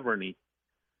or whatever, and he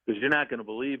goes, you're not going to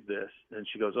believe this. And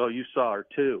she goes, oh, you saw her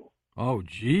too. Oh,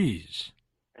 geez.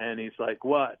 And he's like,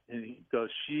 what? And he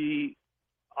goes, the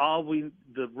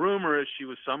rumor is she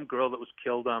was some girl that was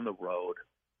killed on the road.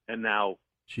 And now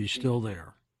she's still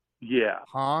there. Yeah.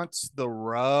 Haunts the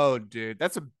road, dude.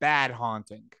 That's a bad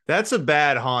haunting. That's a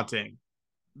bad haunting.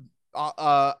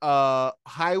 Highway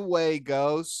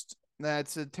ghost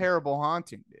That's a terrible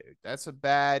haunting, dude. That's a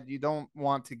bad. You don't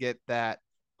want to get that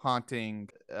haunting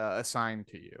assigned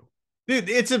to you. Dude,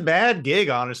 it's a bad gig,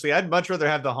 honestly. I'd much rather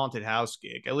have the haunted house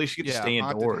gig. At least you get to stay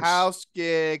Haunted indoors. house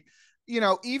gig.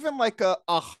 Even like a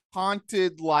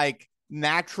haunted like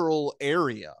natural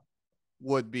area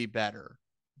would be better.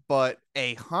 But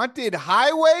a haunted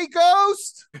highway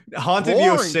ghost? Haunted Boring,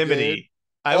 Yosemite. dude.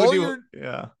 I would do.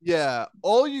 Yeah. Yeah.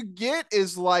 All you get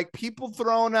is like people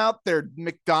throwing out their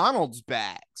McDonald's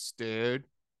bags, dude.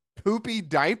 Poopy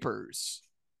diapers.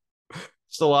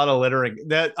 It's a lot of littering.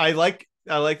 That I like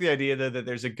the idea that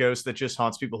there's a ghost that just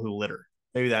haunts people who litter.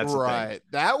 Maybe that's right.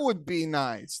 That would be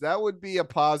nice. That would be a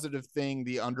positive thing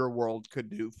the underworld could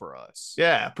do for us.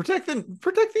 Yeah, protect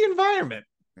the environment.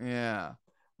 Yeah.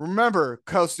 Remember,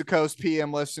 Coast to Coast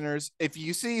PM listeners, if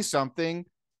you see something,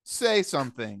 say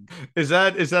something. Is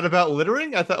that about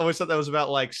littering? I always thought that was about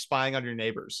like spying on your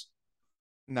neighbors.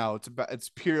 No, it's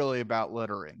purely about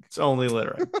littering. It's only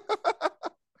littering.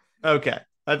 Okay.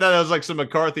 I thought that was like some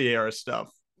McCarthy era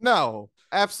stuff. No,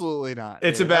 absolutely not.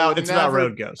 It's about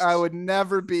road ghosts. I would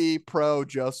never be pro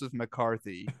Joseph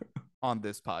McCarthy on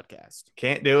this podcast.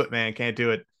 Can't do it, man. Can't do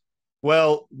it.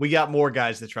 Well, we got more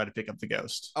guys that try to pick up the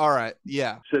ghost. All right.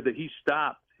 Yeah. Said that he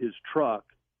stopped his truck,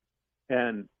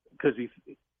 and because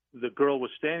the girl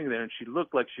was standing there and she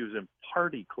looked like she was in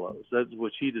party clothes. That's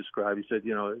what she described. He said,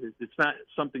 it's not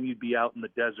something you'd be out in the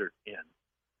desert in.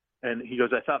 And he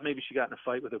goes, I thought maybe she got in a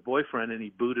fight with her boyfriend and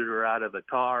he booted her out of the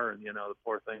car, and the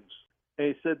poor things. And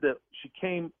he said that she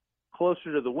came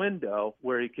closer to the window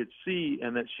where he could see,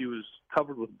 and that she was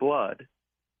covered with blood.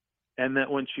 And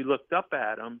that when she looked up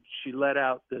at him, she let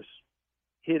out this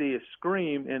hideous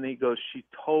scream, and he goes, she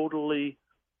totally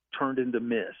turned into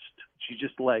mist. She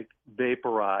just like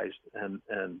vaporized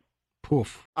and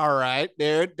poof. All right,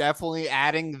 dude. Definitely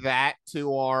adding that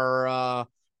to our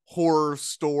horror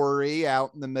story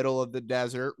out in the middle of the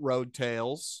desert, Road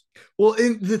Tales. Well,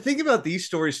 and the thing about these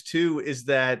stories too is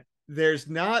that there's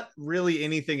not really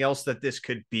anything else that this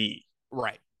could be.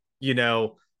 Right.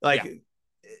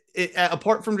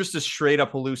 Apart from just a straight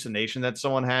up hallucination that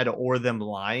someone had or them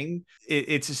lying,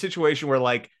 it's a situation where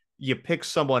like you pick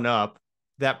someone up,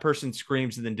 that person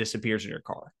screams and then disappears in your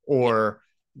car, or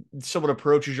someone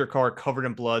approaches your car covered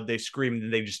in blood, they scream and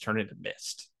then they just turn into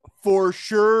mist. For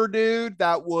sure, dude.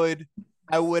 I would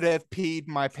have peed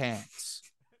my pants.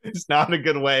 It's not a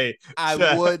good way.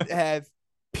 I would have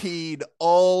peed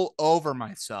all over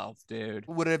myself, dude.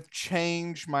 Would have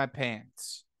changed my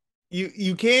pants.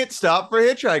 You can't stop for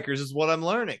hitchhikers is what I'm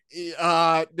learning.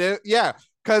 Yeah,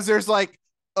 because there's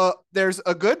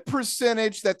a good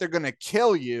percentage that they're gonna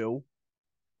kill you,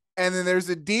 and then there's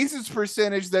a decent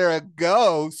percentage they're a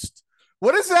ghost.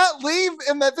 What does that leave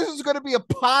in that this is going to be a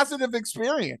positive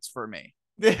experience for me?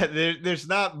 Yeah, there's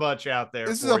not much out there.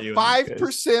 This is a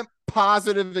 5%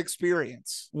 positive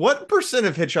experience. What percent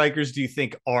of hitchhikers do you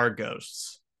think are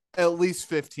ghosts? At least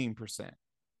 15%.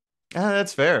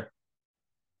 That's fair.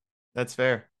 That's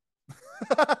fair.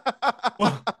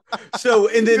 So,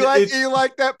 and then you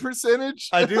like that percentage?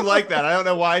 I do like that. I don't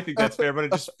know why I think that's fair, but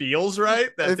it just feels right.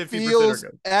 That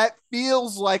 50%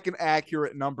 feels like an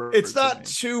accurate number. It's not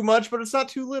too much, but it's not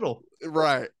too little.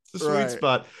 Right. It's a sweet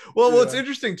spot. Well, what's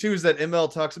interesting too is that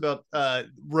ML talks about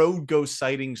road ghost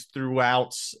sightings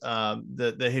throughout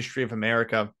the history of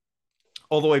America,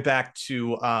 all the way back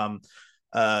to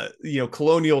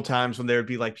colonial times when there would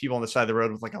be like people on the side of the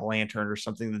road with like a lantern or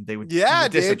something that they would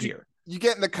disappear. You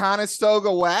get in the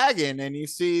Conestoga wagon and you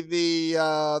see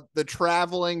the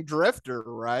traveling drifter,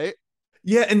 right?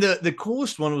 Yeah, and the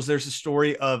coolest one was there's a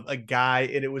story of a guy,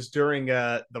 and it was during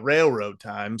the railroad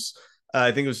times.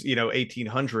 I think it was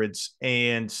 1800s,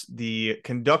 and the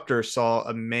conductor saw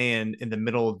a man in the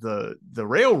middle of the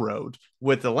railroad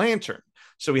with a lantern.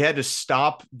 So he had to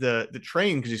stop the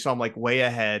train because he saw him like way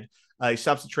ahead. He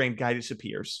stops the train, guy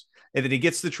disappears. And then he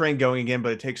gets the train going again,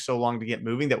 but it takes so long to get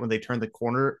moving that when they turned the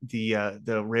corner, the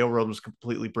railroad was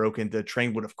completely broken. The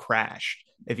train would have crashed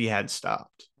if he hadn't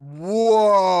stopped.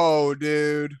 Whoa,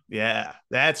 dude. Yeah,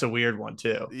 that's a weird one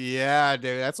too. Yeah,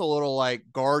 dude. That's a little like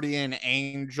guardian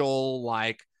angel,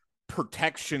 like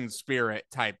protection spirit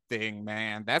type thing,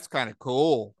 man. That's kind of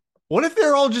cool. What if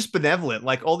they're all just benevolent?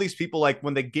 Like all these people, like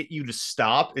when they get you to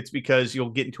stop, it's because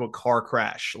you'll get into a car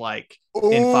crash like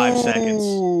in 5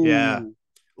 seconds. Yeah.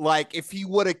 Like if he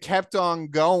would have kept on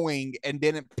going and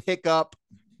didn't pick up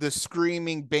the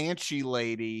screaming banshee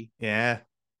lady. Yeah.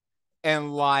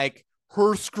 And like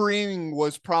her screaming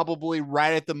was probably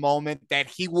right at the moment that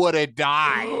he would have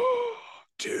died.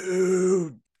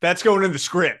 Dude. That's going in the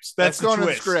script. That's going in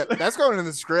the script. That's going in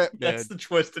the script, dude. That's the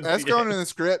twist. That's going in the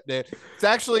script, dude. It's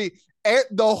actually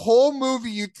The whole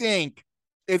movie, you think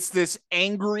it's this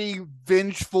angry,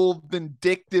 vengeful,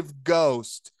 vindictive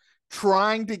ghost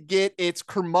trying to get its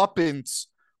comeuppance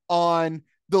on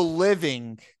the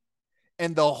living.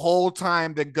 And the whole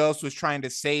time the ghost was trying to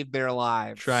save their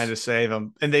lives. Trying to save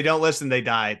them. And they don't listen. They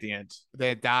die at the end.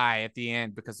 They die at the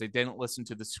end because they didn't listen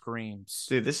to the screams.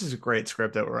 Dude, this is a great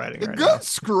script that we're writing right good now.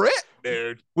 Script,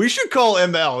 dude. We should call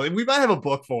ML. We might have a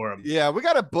book for him. Yeah, we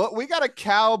got a book. We got a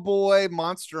cowboy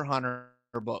monster hunter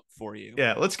book for you.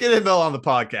 Yeah, let's get ML on the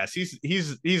podcast.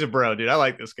 He's a bro, dude. I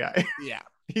like this guy. Yeah.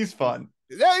 He's fun.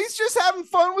 Yeah, he's just having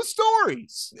fun with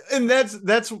stories. And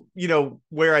that's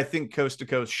where I think Coast to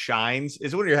Coast shines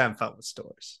is when you're having fun with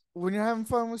stories. When you're having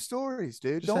fun with stories,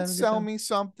 dude. Just Don't having a good sell time. me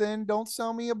something. Don't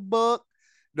sell me a book.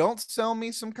 Don't sell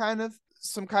me some kind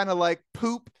of like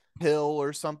poop pill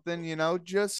or something,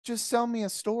 just sell me a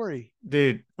story.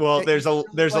 Dude, well, That there's you a really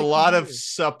there's a like to lot of hear.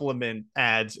 supplement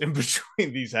ads in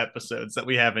between these episodes that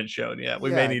we haven't shown yet.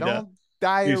 We Yeah, may need to don't some cuts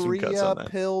diarrhea on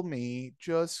that. pill me.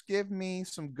 Just give me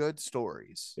some good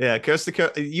stories. Yeah, Coast to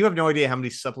Coast. You have no idea how many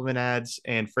supplement ads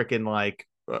and freaking like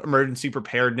emergency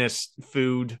preparedness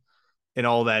food and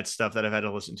all that stuff that I've had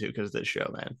to listen to because of this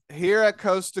show, man. Here at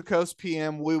Coast to Coast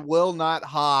PM, we will not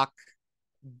hawk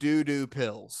doo-doo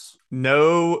pills.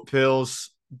 No pills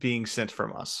being sent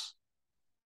from us.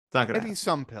 It's not gonna Maybe happen.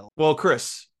 some pills. Well,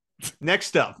 Chris,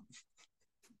 next up.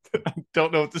 I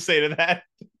don't know what to say to that.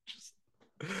 Just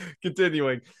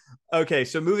continuing. Okay,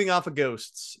 so moving off of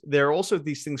ghosts, there are also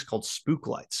these things called spook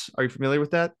lights. Are you familiar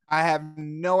with that? I have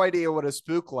no idea what a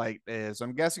spook light is.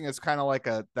 I'm guessing it's kind of like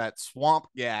that swamp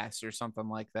gas or something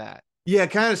like that. Yeah,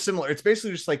 kind of similar. It's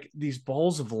basically just like these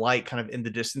balls of light kind of in the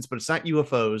distance, but it's not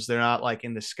UFOs. They're not like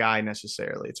in the sky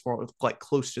necessarily. It's more like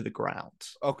close to the ground.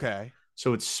 Okay.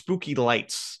 So it's spooky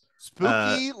lights.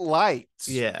 Spooky lights.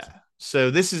 Yeah. So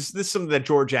this is something that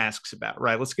George asks about,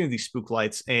 right? Let's get into these spook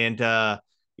lights. And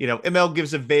ML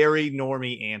gives a very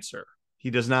normie answer.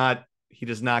 He does not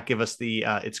give us the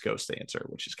it's ghost answer,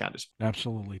 which is kind of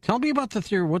Absolutely. Tell me about the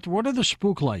theory. What are the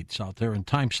spook lights out there in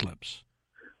time slips?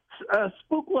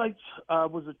 Spook lights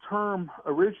was a term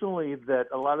originally that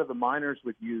a lot of the miners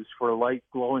would use for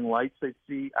glowing lights they'd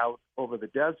see out over the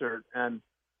desert. And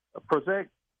a prosaic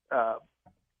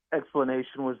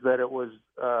explanation was that it was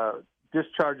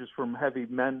discharges from heavy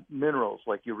minerals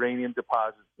like uranium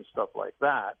deposits and stuff like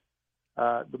that.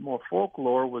 The more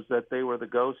folklore was that they were the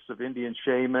ghosts of Indian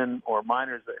shaman or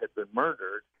miners that had been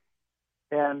murdered.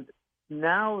 And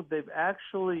now they've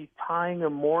actually tying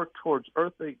them more towards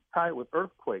they tie it with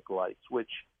earthquake lights, which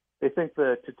they think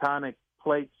the tectonic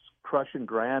plates crushing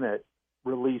granite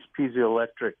release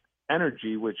piezoelectric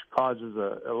energy, which causes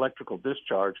an electrical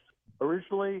discharge.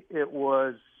 Originally, it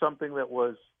was something that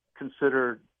was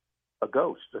considered a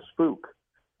ghost, a spook.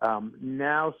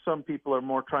 Now some people are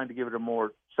more trying to give it a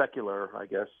more secular, I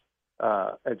guess,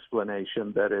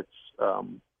 explanation that it's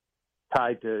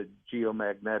tied to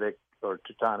geomagnetic or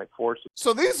tectonic forces.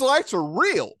 So these lights are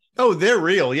real. Oh, they're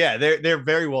real. Yeah, they're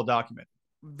very well documented.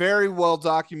 Very well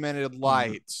documented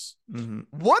lights. Mm-hmm.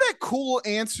 What a cool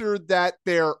answer that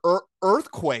they're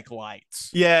earthquake lights.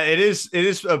 Yeah, it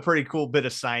is a pretty cool bit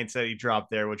of science that he dropped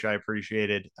there, which I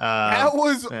appreciated. That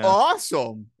was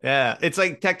awesome. Yeah, it's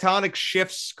like tectonic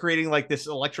shifts creating like this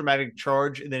electromagnetic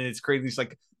charge, and then it's creating these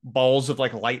like balls of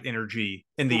like light energy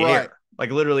in the air,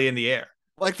 like literally in the air.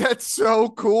 Like, that's so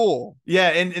cool. Yeah,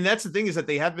 and that's the thing is that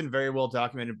they have been very well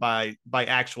documented by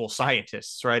actual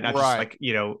scientists, right? Not just like,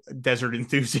 desert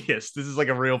enthusiasts. This is like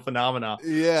a real phenomenon.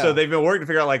 Yeah. So they've been working to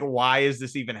figure out like, why is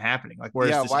this even happening? Like, where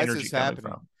is this energy coming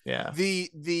from? Yeah.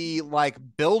 The like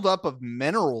buildup of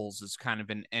minerals is kind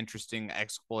of an interesting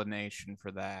explanation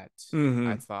for that.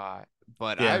 I thought,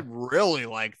 but I really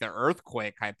like the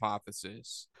earthquake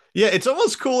hypothesis. Yeah, it's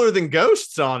almost cooler than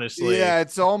ghosts, honestly. Yeah,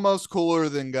 it's almost cooler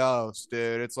than ghosts,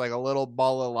 dude. It's like a little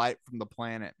ball of light from the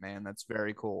planet, man. That's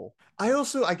very cool. I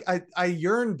also I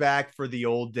yearn back for the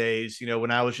old days,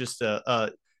 when I was just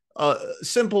a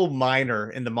simple miner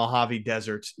in the Mojave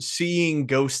deserts, seeing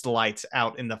ghost lights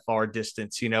out in the far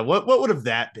distance. What would have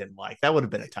that been like? That would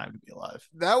have been a time to be alive.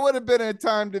 That would have been a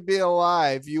time to be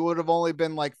alive. You would have only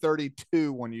been like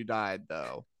 32 when you died,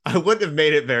 though. I wouldn't have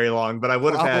made it very long, but I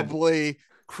would have probably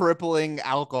crippling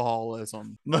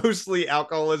alcoholism. Mostly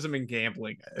alcoholism and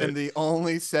gambling. And the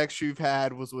only sex you've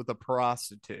had was with a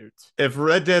prostitute. If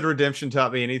Red Dead Redemption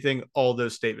taught me anything, all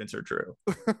those statements are true.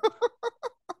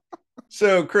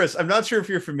 So, Chris, I'm not sure if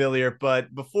you're familiar,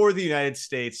 but before the United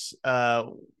States,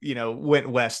 went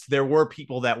west, there were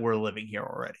people that were living here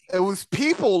already. It was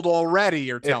peopled already.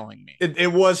 You're telling me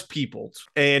it was peopled,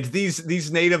 and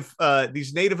these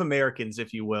Native Americans,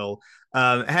 if you will,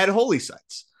 had holy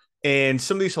sites. And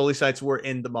some of these holy sites were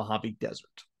in the Mojave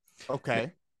Desert.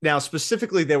 Okay. Now,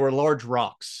 specifically, there were large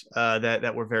rocks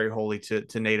that were very holy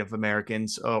to Native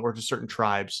Americans or to certain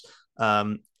tribes.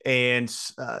 And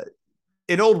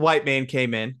an old white man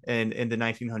came in the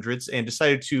 1900s and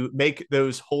decided to make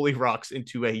those holy rocks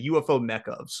into a UFO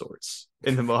mecca of sorts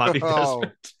in the Mojave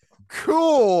Desert.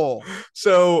 Cool.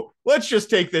 So let's just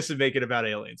take this and make it about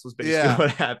aliens. Was basically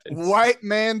what happened. White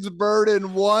man's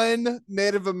burden 1,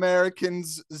 Native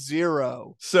Americans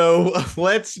 0. So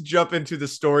let's jump into the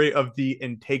story of the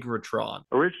Integratron.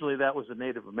 Originally, that was a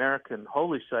Native American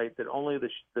holy site that only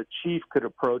the chief could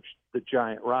approach the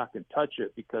giant rock and touch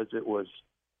it because it was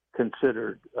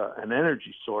considered an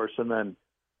energy source. And then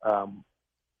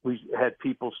we had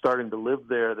people starting to live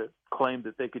there that claimed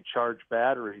that they could charge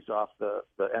batteries off the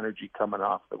energy coming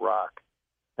off the rock.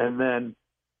 And then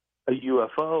a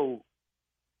UFO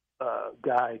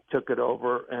guy took it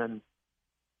over and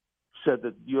said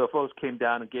that UFOs came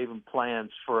down and gave him plans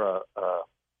for a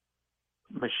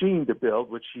machine to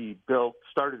build, which he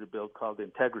started to build, called the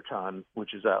Integratron,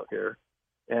 which is out here.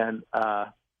 And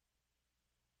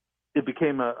it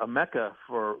became a mecca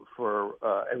for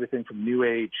everything from New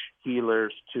Age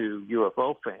healers to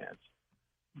UFO fans.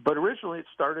 But originally it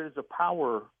started as a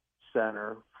power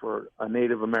center for a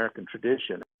Native American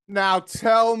tradition. Now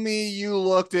tell me you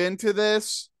looked into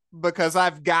this, because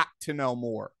I've got to know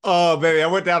more. Oh, baby, I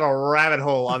went down a rabbit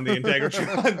hole on the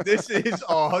Integratron. This is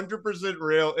 100%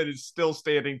 real. It is still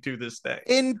standing to this day.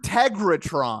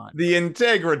 Integratron. The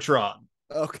Integratron.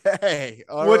 Okay.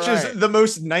 Which is the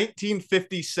most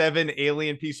 1957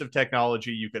 alien piece of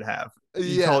technology you could have.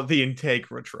 You call it the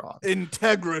Integratron.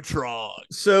 Integratron.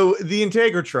 So the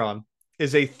Integratron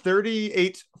is a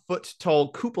 38-foot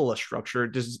tall cupola structure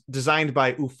designed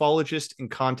by ufologist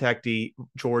and contactee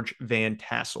George Van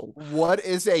Tassel. What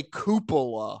is a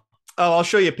cupola? Oh, I'll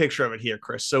show you a picture of it here,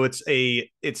 Chris. So it's a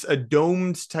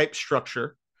domed type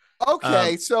structure.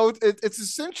 Okay, so it's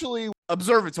essentially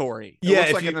observatory. It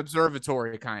looks like an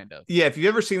observatory, kind of. Yeah, if you've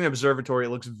ever seen an observatory, it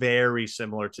looks very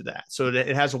similar to that. So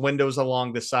it has windows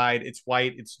along the side. It's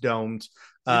white. It's domed.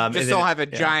 You just don't have a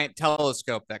giant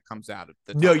telescope that comes out of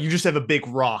the top. No, you just have a big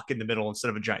rock in the middle instead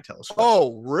of a giant telescope.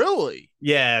 Oh, really?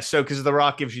 Yeah, so because the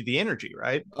rock gives you the energy,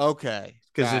 right? Okay.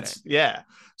 Because it's, yeah.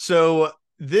 So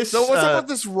this... So what's up with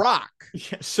this rock?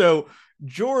 Yeah, so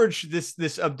George, this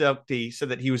abductee, said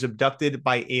that he was abducted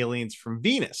by aliens from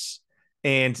Venus,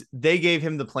 and they gave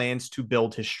him the plans to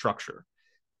build his structure.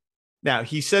 Now,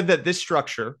 he said that this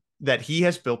structure that he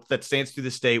has built that stands to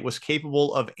this day was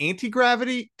capable of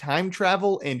anti-gravity, time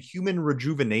travel, and human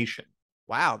rejuvenation.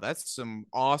 Wow, that's some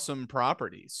awesome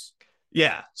properties.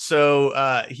 Yeah,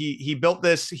 so he built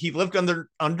this. He lived under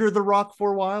the rock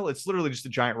for a while. It's literally just a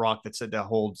giant rock that's said to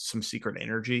hold some secret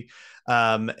energy,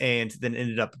 and then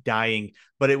ended up dying.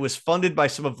 But it was funded by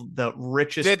some of the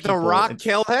richest people. Did the rock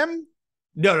kill him?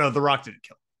 No, the rock didn't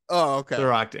kill him. Oh, okay. The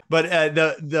rock did. But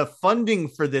the funding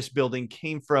for this building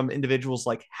came from individuals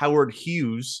like Howard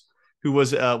Hughes, who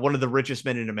was one of the richest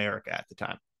men in America at the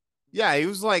time. Yeah, he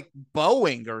was like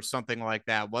Boeing or something like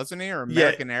that, wasn't he? Or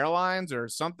American Airlines or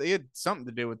something. He had something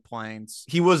to do with planes.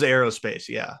 He was aerospace,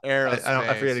 yeah. Aerospace.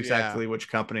 I forget exactly which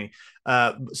company.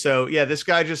 So yeah, this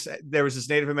guy there was this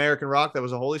Native American rock that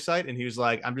was a holy site, and he was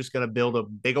like, I'm just going to build a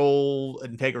big old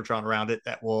Integratron around it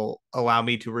that will allow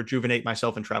me to rejuvenate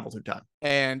myself and travel through time.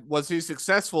 And was he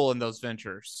successful in those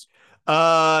ventures?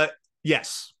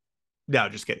 Yes. No,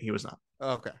 just kidding. He was not.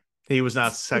 Okay. He was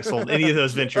not successful in any of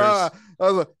those ventures. I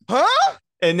was like, huh?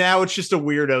 And now it's just a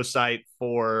weirdo site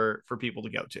for people to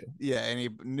go to. Yeah, any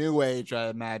New Age, I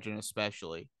imagine,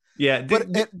 especially. Yeah, but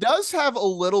it does have a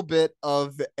little bit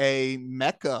of a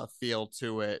Mecca feel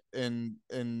to it. In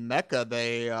Mecca,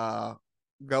 they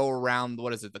go around,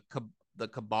 what is it, the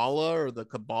Kabbalah or the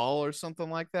Cabal or something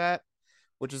like that,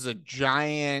 which is a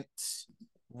giant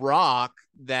rock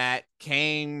that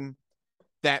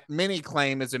many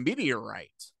claim is a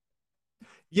meteorite.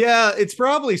 Yeah, it's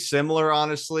probably similar,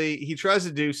 honestly. He tries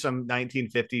to do some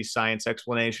 1950s science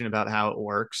explanation about how it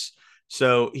works.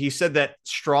 So he said that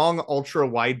strong ultra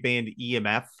wideband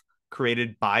EMF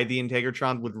created by the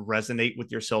Integratron would resonate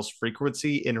with your cell's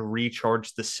frequency and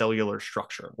recharge the cellular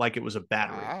structure like it was a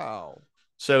battery. Wow.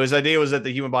 So his idea was that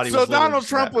the human body was... So Donald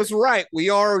Trump was right. We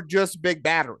are just big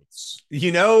batteries.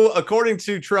 You know, according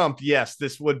to Trump, yes,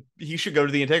 he should go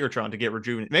to the Integratron to get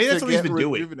rejuvenated. Maybe that's what he's been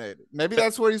doing. Maybe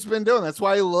that's what he's been doing. That's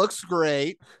why he looks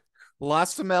great.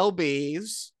 Lost some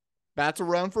LBs. About to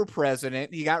run for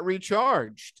president. He got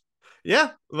recharged.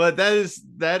 Yeah, but that is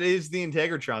the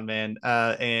Integratron, man.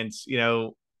 And you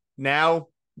know, now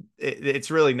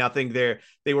It's really nothing there.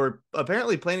 They were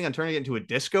apparently planning on turning it into a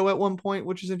disco at one point,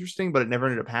 which is interesting, but it never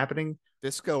ended up happening.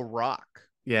 Disco rock.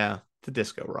 Yeah, the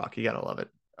disco rock. You gotta love it.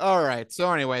 All right.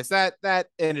 So, anyways, that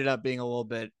ended up being a little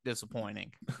bit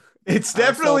disappointing. It's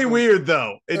definitely weird,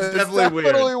 though. It's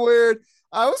definitely weird.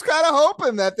 I was kind of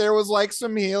hoping that there was like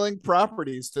some healing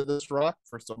properties to this rock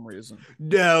for some reason.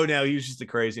 No, he was just a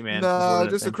crazy man. No,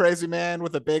 just a crazy man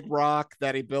with a big rock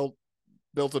that he built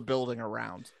a building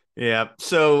around. Yeah.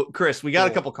 So, Chris, we got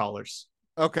a couple callers.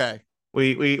 Okay.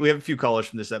 We have a few callers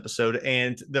from this episode,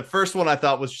 and the first one I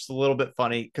thought was just a little bit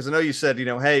funny because I know you said,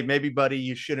 hey, maybe, buddy,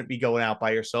 you shouldn't be going out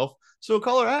by yourself. So a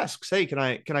caller asks, hey, can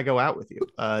I go out with you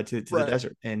to the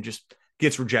desert, and just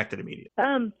gets rejected immediately.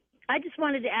 I just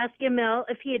wanted to ask ML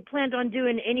if he had planned on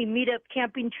doing any meetup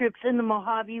camping trips in the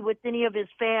Mojave with any of his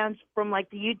fans from like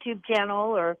the YouTube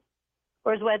channel or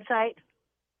his website.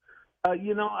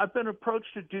 I've been approached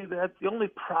to do that. The only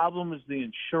problem is the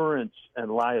insurance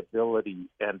and liability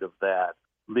end of that.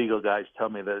 Legal guys tell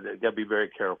me that they got to be very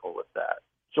careful with that.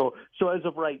 So as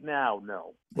of right now,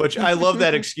 no. Which I love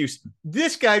that excuse.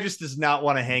 This guy just does not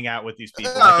want to hang out with these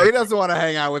people. No, he doesn't want to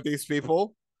hang out with these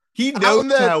people. He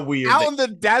knows how weird. Out in the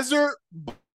desert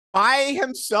by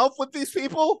himself with these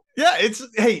people? Yeah,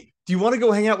 hey, do you want to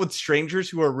go hang out with strangers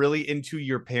who are really into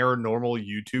your paranormal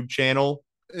YouTube channel?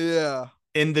 Yeah.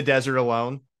 In the desert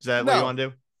alone? Is that what you want to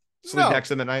do? Sleep next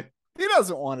to them at night? He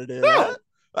doesn't want to do that.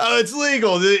 Oh, it's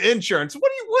legal. The insurance.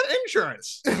 What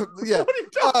insurance? Yeah. What are you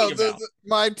talking about?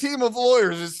 My team of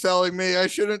lawyers is telling me I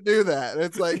shouldn't do that.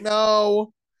 It's like,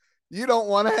 no, you don't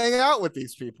want to hang out with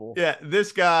these people. Yeah,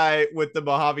 this guy with the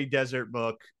Mojave Desert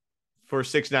book for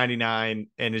 $6.99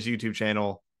 and his YouTube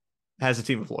channel has a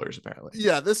team of lawyers, apparently.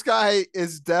 Yeah, this guy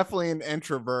is definitely an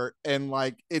introvert, and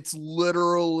like it's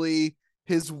literally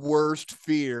his worst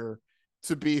fear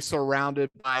to be surrounded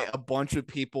by a bunch of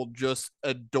people just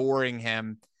adoring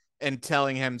him and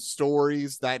telling him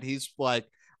stories that he's like,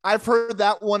 I've heard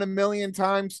that one a million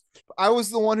times. I was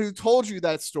the one who told you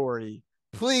that story.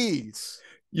 Please.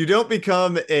 You don't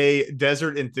become a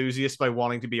desert enthusiast by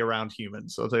wanting to be around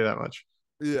humans. I'll tell you that much.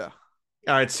 Yeah.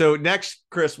 All right. So next,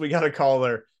 Chris, we got a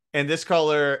caller. And this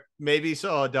caller maybe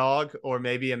saw a dog or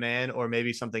maybe a man or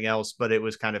maybe something else, but it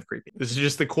was kind of creepy. This is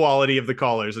just the quality of the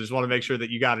callers. I just want to make sure that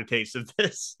you got a taste of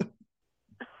this.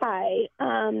 Hi.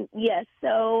 Yes.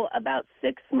 So about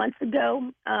 6 months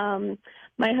ago,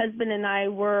 my husband and I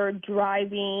were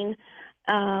driving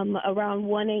around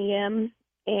 1 a.m.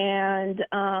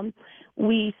 and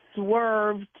we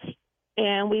swerved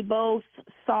and we both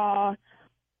saw.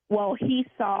 Well, he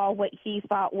saw what he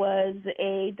thought was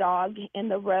a dog in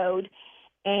the road,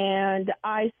 and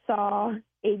I saw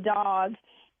a dog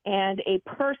and a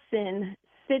person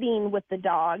sitting with the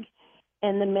dog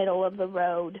in the middle of the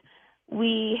road.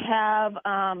 We have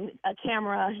a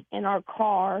camera in our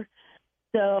car,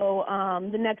 so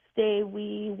the next day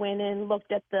we went and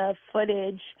looked at the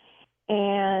footage,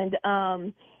 and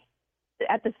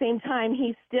at the same time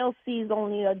he still sees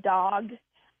only a dog,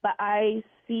 but I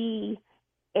see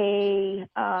a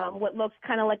what looks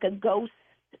kind of like a ghost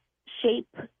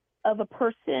shape of a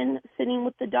person sitting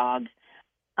with the dog,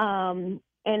 and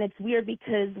it's weird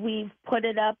because we've put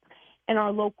it up in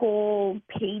our local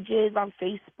pages on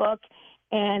Facebook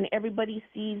and everybody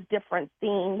sees different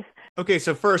things. Okay,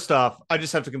 so first off, I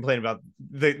just have to complain about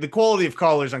the quality of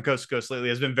callers on Coast to Coast lately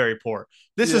has been very poor.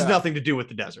 This has nothing to do with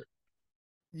the desert.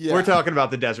 Yeah. We're talking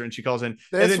about the desert, and she calls in.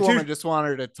 This woman just wanted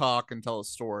her to talk and tell a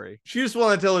story. She just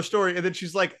wanted to tell her story, and then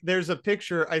she's like, there's a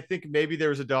picture. I think maybe there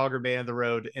was a dog or man on the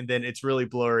road, and then it's really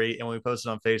blurry, and when we post it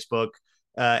on Facebook,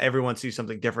 everyone sees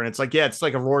something different. It's like, yeah, it's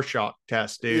like a Rorschach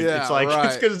test, dude. Yeah, it's like,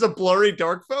 it's because it's a blurry,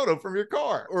 dark photo from your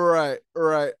car. Right.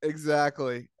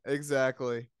 Exactly.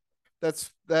 That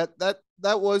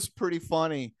was pretty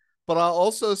funny. But I'll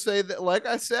also say that, like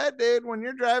I said, dude, when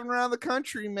you're driving around the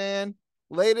country, man,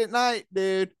 late at night,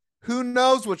 dude, who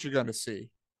knows what you're going to see?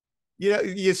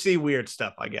 You see weird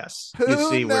stuff, I guess.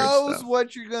 Who knows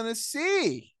what you're going to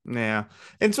see? Yeah.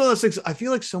 And it's one of those things, I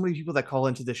feel like so many people that call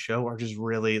into this show are just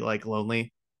really like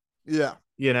lonely. Yeah.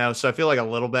 So I feel like a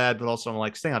little bad, but also I'm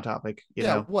like, stay on topic. You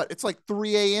know what? It's like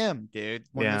 3 a.m., dude,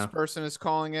 when this person is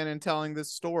calling in and telling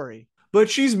this story. But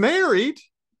she's married.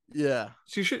 Yeah.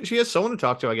 She has someone to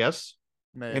talk to, I guess.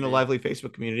 Maybe. In a lively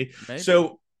Facebook community. Maybe.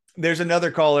 So there's another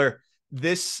caller.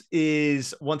 This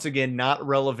is once again not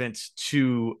relevant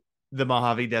to the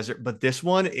Mojave Desert, but this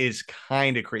one is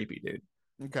kind of creepy, dude.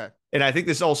 Okay. And I think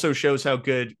this also shows how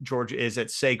good George is at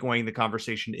segueing the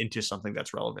conversation into something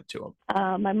that's relevant to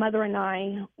him. My mother and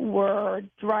I were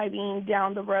driving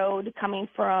down the road coming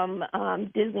from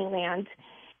Disneyland,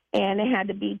 and it had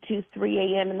to be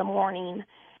 2-3 a.m. in the morning.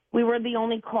 we were the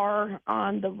only car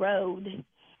on the road.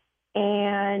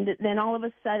 And then all of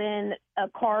a sudden, a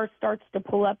car starts to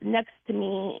pull up next to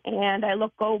me, and I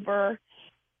look over,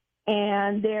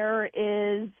 and there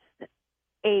is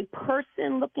a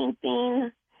person-looking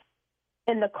thing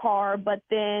in the car, but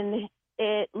then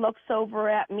it looks over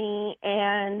at me,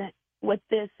 and with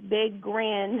this big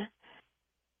grin,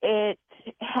 it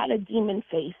had a demon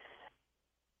face.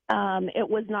 It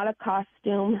was not a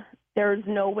costume. There's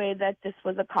no way that this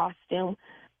was a costume.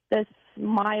 The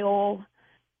smile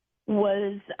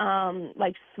was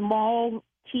like small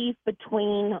teeth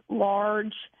between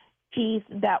large teeth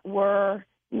that were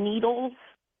needles,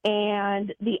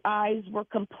 and the eyes were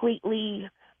completely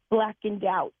blackened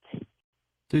out.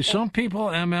 Do some people,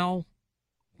 ML,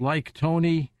 like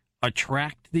Tony,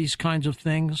 attract these kinds of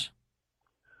things?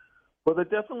 Well, there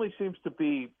definitely seems to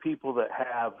be people that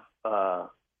have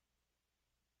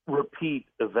repeat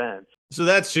events. So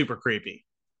that's super creepy.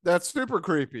 That's super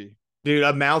creepy. Dude,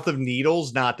 a mouth of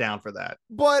needles, not down for that.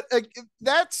 But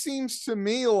that seems to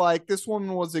me like this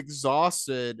woman was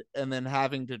exhausted and then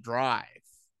having to drive.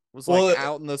 Was like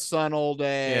out in the sun all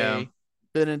day,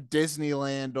 been in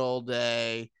Disneyland all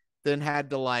day, then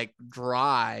had to like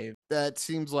drive. That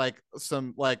seems like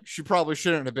she probably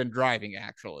shouldn't have been driving,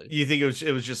 actually. You think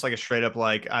it was just like a straight up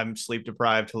like I'm sleep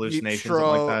deprived hallucination,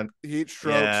 something like that? Heat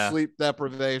stroke, sleep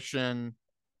deprivation,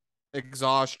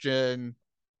 exhaustion.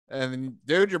 And then,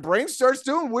 dude, your brain starts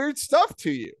doing weird stuff to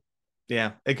you.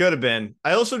 Yeah, it could have been.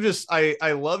 I also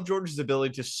I love George's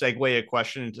ability to segue a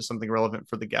question into something relevant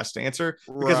for the guest to answer.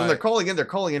 Because when they're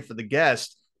calling in for the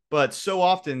guest, but so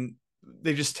often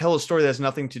they just tell a story that has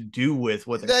nothing to do with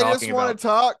what they're talking about. They just want to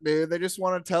talk, dude. They just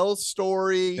want to tell a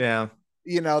story. Yeah.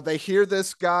 You know, they hear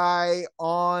this guy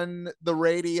on the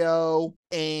radio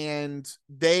and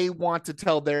they want to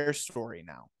tell their story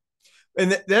now.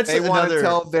 And they want to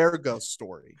tell their ghost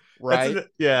story, right?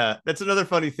 That's another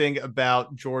funny thing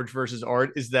about George versus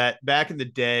Art is that back in the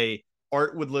day,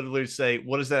 Art would literally say,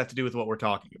 "What does that have to do with what we're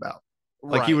talking about?"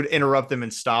 Like he would interrupt them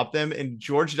and stop them, and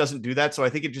George doesn't do that. So I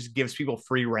think it just gives people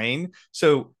free reign.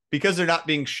 So because they're not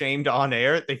being shamed on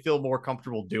air, they feel more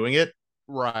comfortable doing it.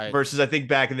 Right. Versus I think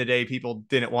back in the day, people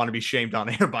didn't want to be shamed on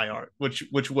air by Art,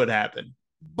 which would happen.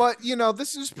 But you know,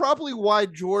 this is probably why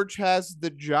George has the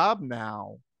job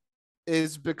now.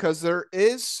 Is because there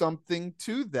is something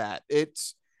to that.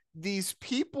 It's these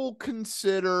people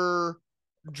consider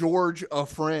George a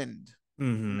friend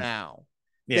now.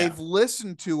 Yeah. They've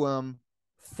listened to him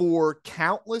for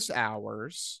countless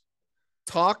hours,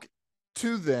 talk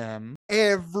to them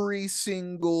every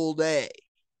single day,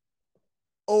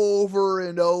 over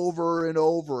and over and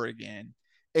over again,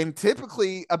 and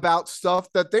typically about stuff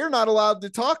that they're not allowed to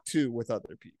talk to with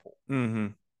other people. Mm-hmm.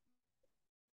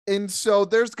 And so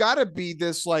there's got to be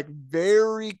this like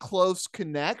very close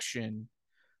connection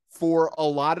for a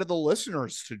lot of the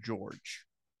listeners to George.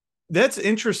 That's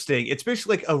interesting. It's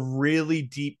basically like a really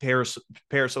deep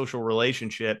parasocial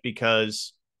relationship,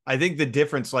 because I think the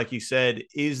difference, like you said,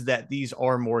 is that these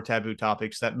are more taboo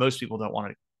topics that most people don't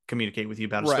want to communicate with you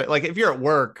about. Right. Like if you're at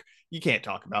work, you can't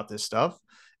talk about this stuff.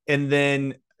 And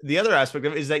then the other aspect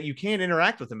of it is that you can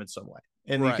interact with them in some way,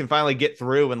 and you can finally get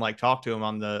through and like talk to them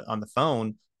on the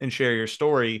phone and share your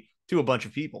story to a bunch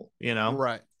of people, you know?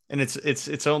 Right. And it's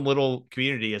its own little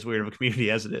community, as weird of a community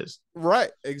as it is.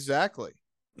 Right. Exactly.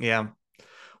 Yeah.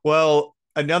 Well,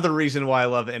 another reason why I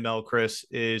love ML Chris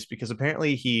is because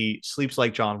apparently he sleeps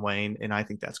like John Wayne, and I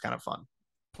think that's kind of fun.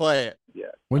 Play it.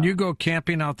 Yeah. When you go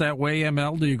camping out that way,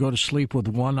 ML, do you go to sleep with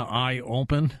one eye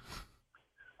open?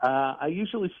 I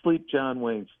usually sleep John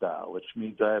Wayne style, which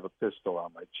means I have a pistol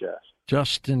on my chest.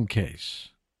 Just in case.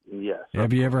 Yes.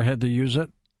 Have you ever had to use it?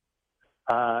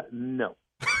 No.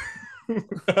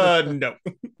 No.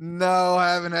 No,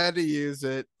 I haven't had to use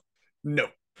it. No.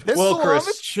 Pistol on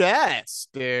the chest,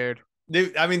 dude.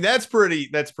 I mean, that's pretty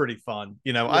fun.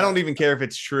 You know, yeah. I don't even care if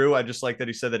it's true. I just like that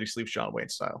he said that he sleeps John Wayne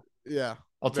style. Yeah.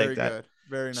 I'll take that. Good.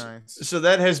 Very nice. So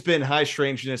that has been High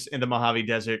Strangeness in the Mojave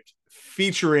Desert,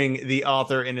 featuring the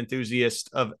author and enthusiast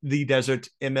of the desert,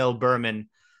 ML Berman.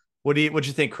 What'd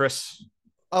you think, Chris?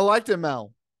 I liked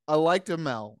ML.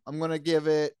 I'm going to give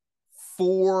it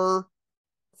 4.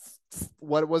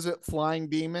 What was it? Flying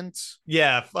demons?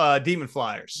 Yeah. Demon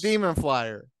flyers. Demon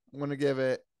flyer. I'm going to give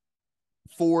it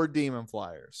 4 demon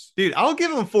flyers. Dude, I'll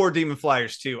give him 4 demon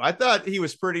flyers too. I thought he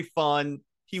was pretty fun.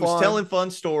 He was telling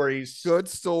fun stories. Good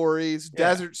stories,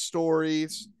 desert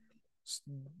stories,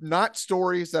 not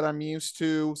stories that I'm used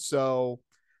to. So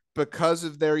because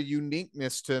of their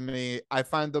uniqueness to me, I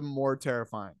find them more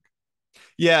terrifying.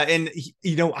 Yeah. And,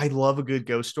 you know, I love a good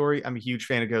ghost story. I'm a huge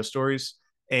fan of ghost stories.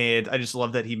 And I just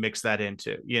love that he mixed that in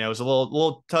too. You know, it's a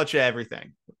little touch of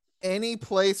everything. Any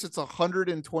place it's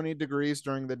 120 degrees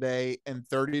during the day and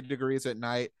 30 degrees at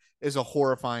night is a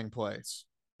horrifying place.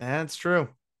 That's true.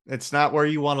 It's not where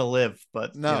you want to live,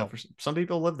 but no, you know, for some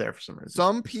people live there for some reason.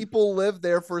 Some people live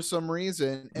there for some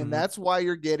reason, and that's why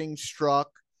you're getting struck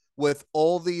with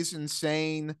all these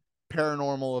insane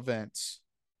paranormal events.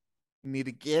 You need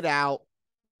to get out,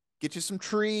 get you some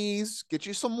trees, get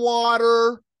you some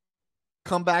water,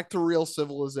 come back to real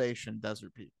civilization,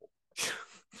 desert people.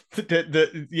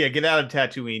 Yeah, get out of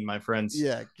Tatooine, my friends.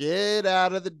 Yeah, get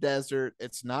out of the desert.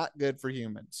 It's not good for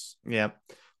humans. Yeah.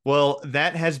 Well,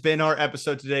 that has been our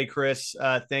episode today, Chris.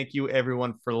 Thank you,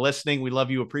 everyone, for listening. We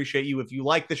love you, appreciate you. If you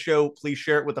like the show, please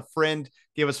share it with a friend.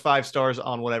 Give us 5 stars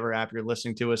on whatever app you're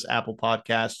listening to us, Apple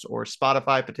Podcasts or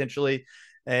Spotify, potentially.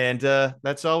 And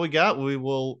that's all we got. We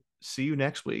will see you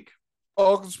next week.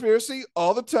 All conspiracy,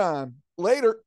 all the time. Later.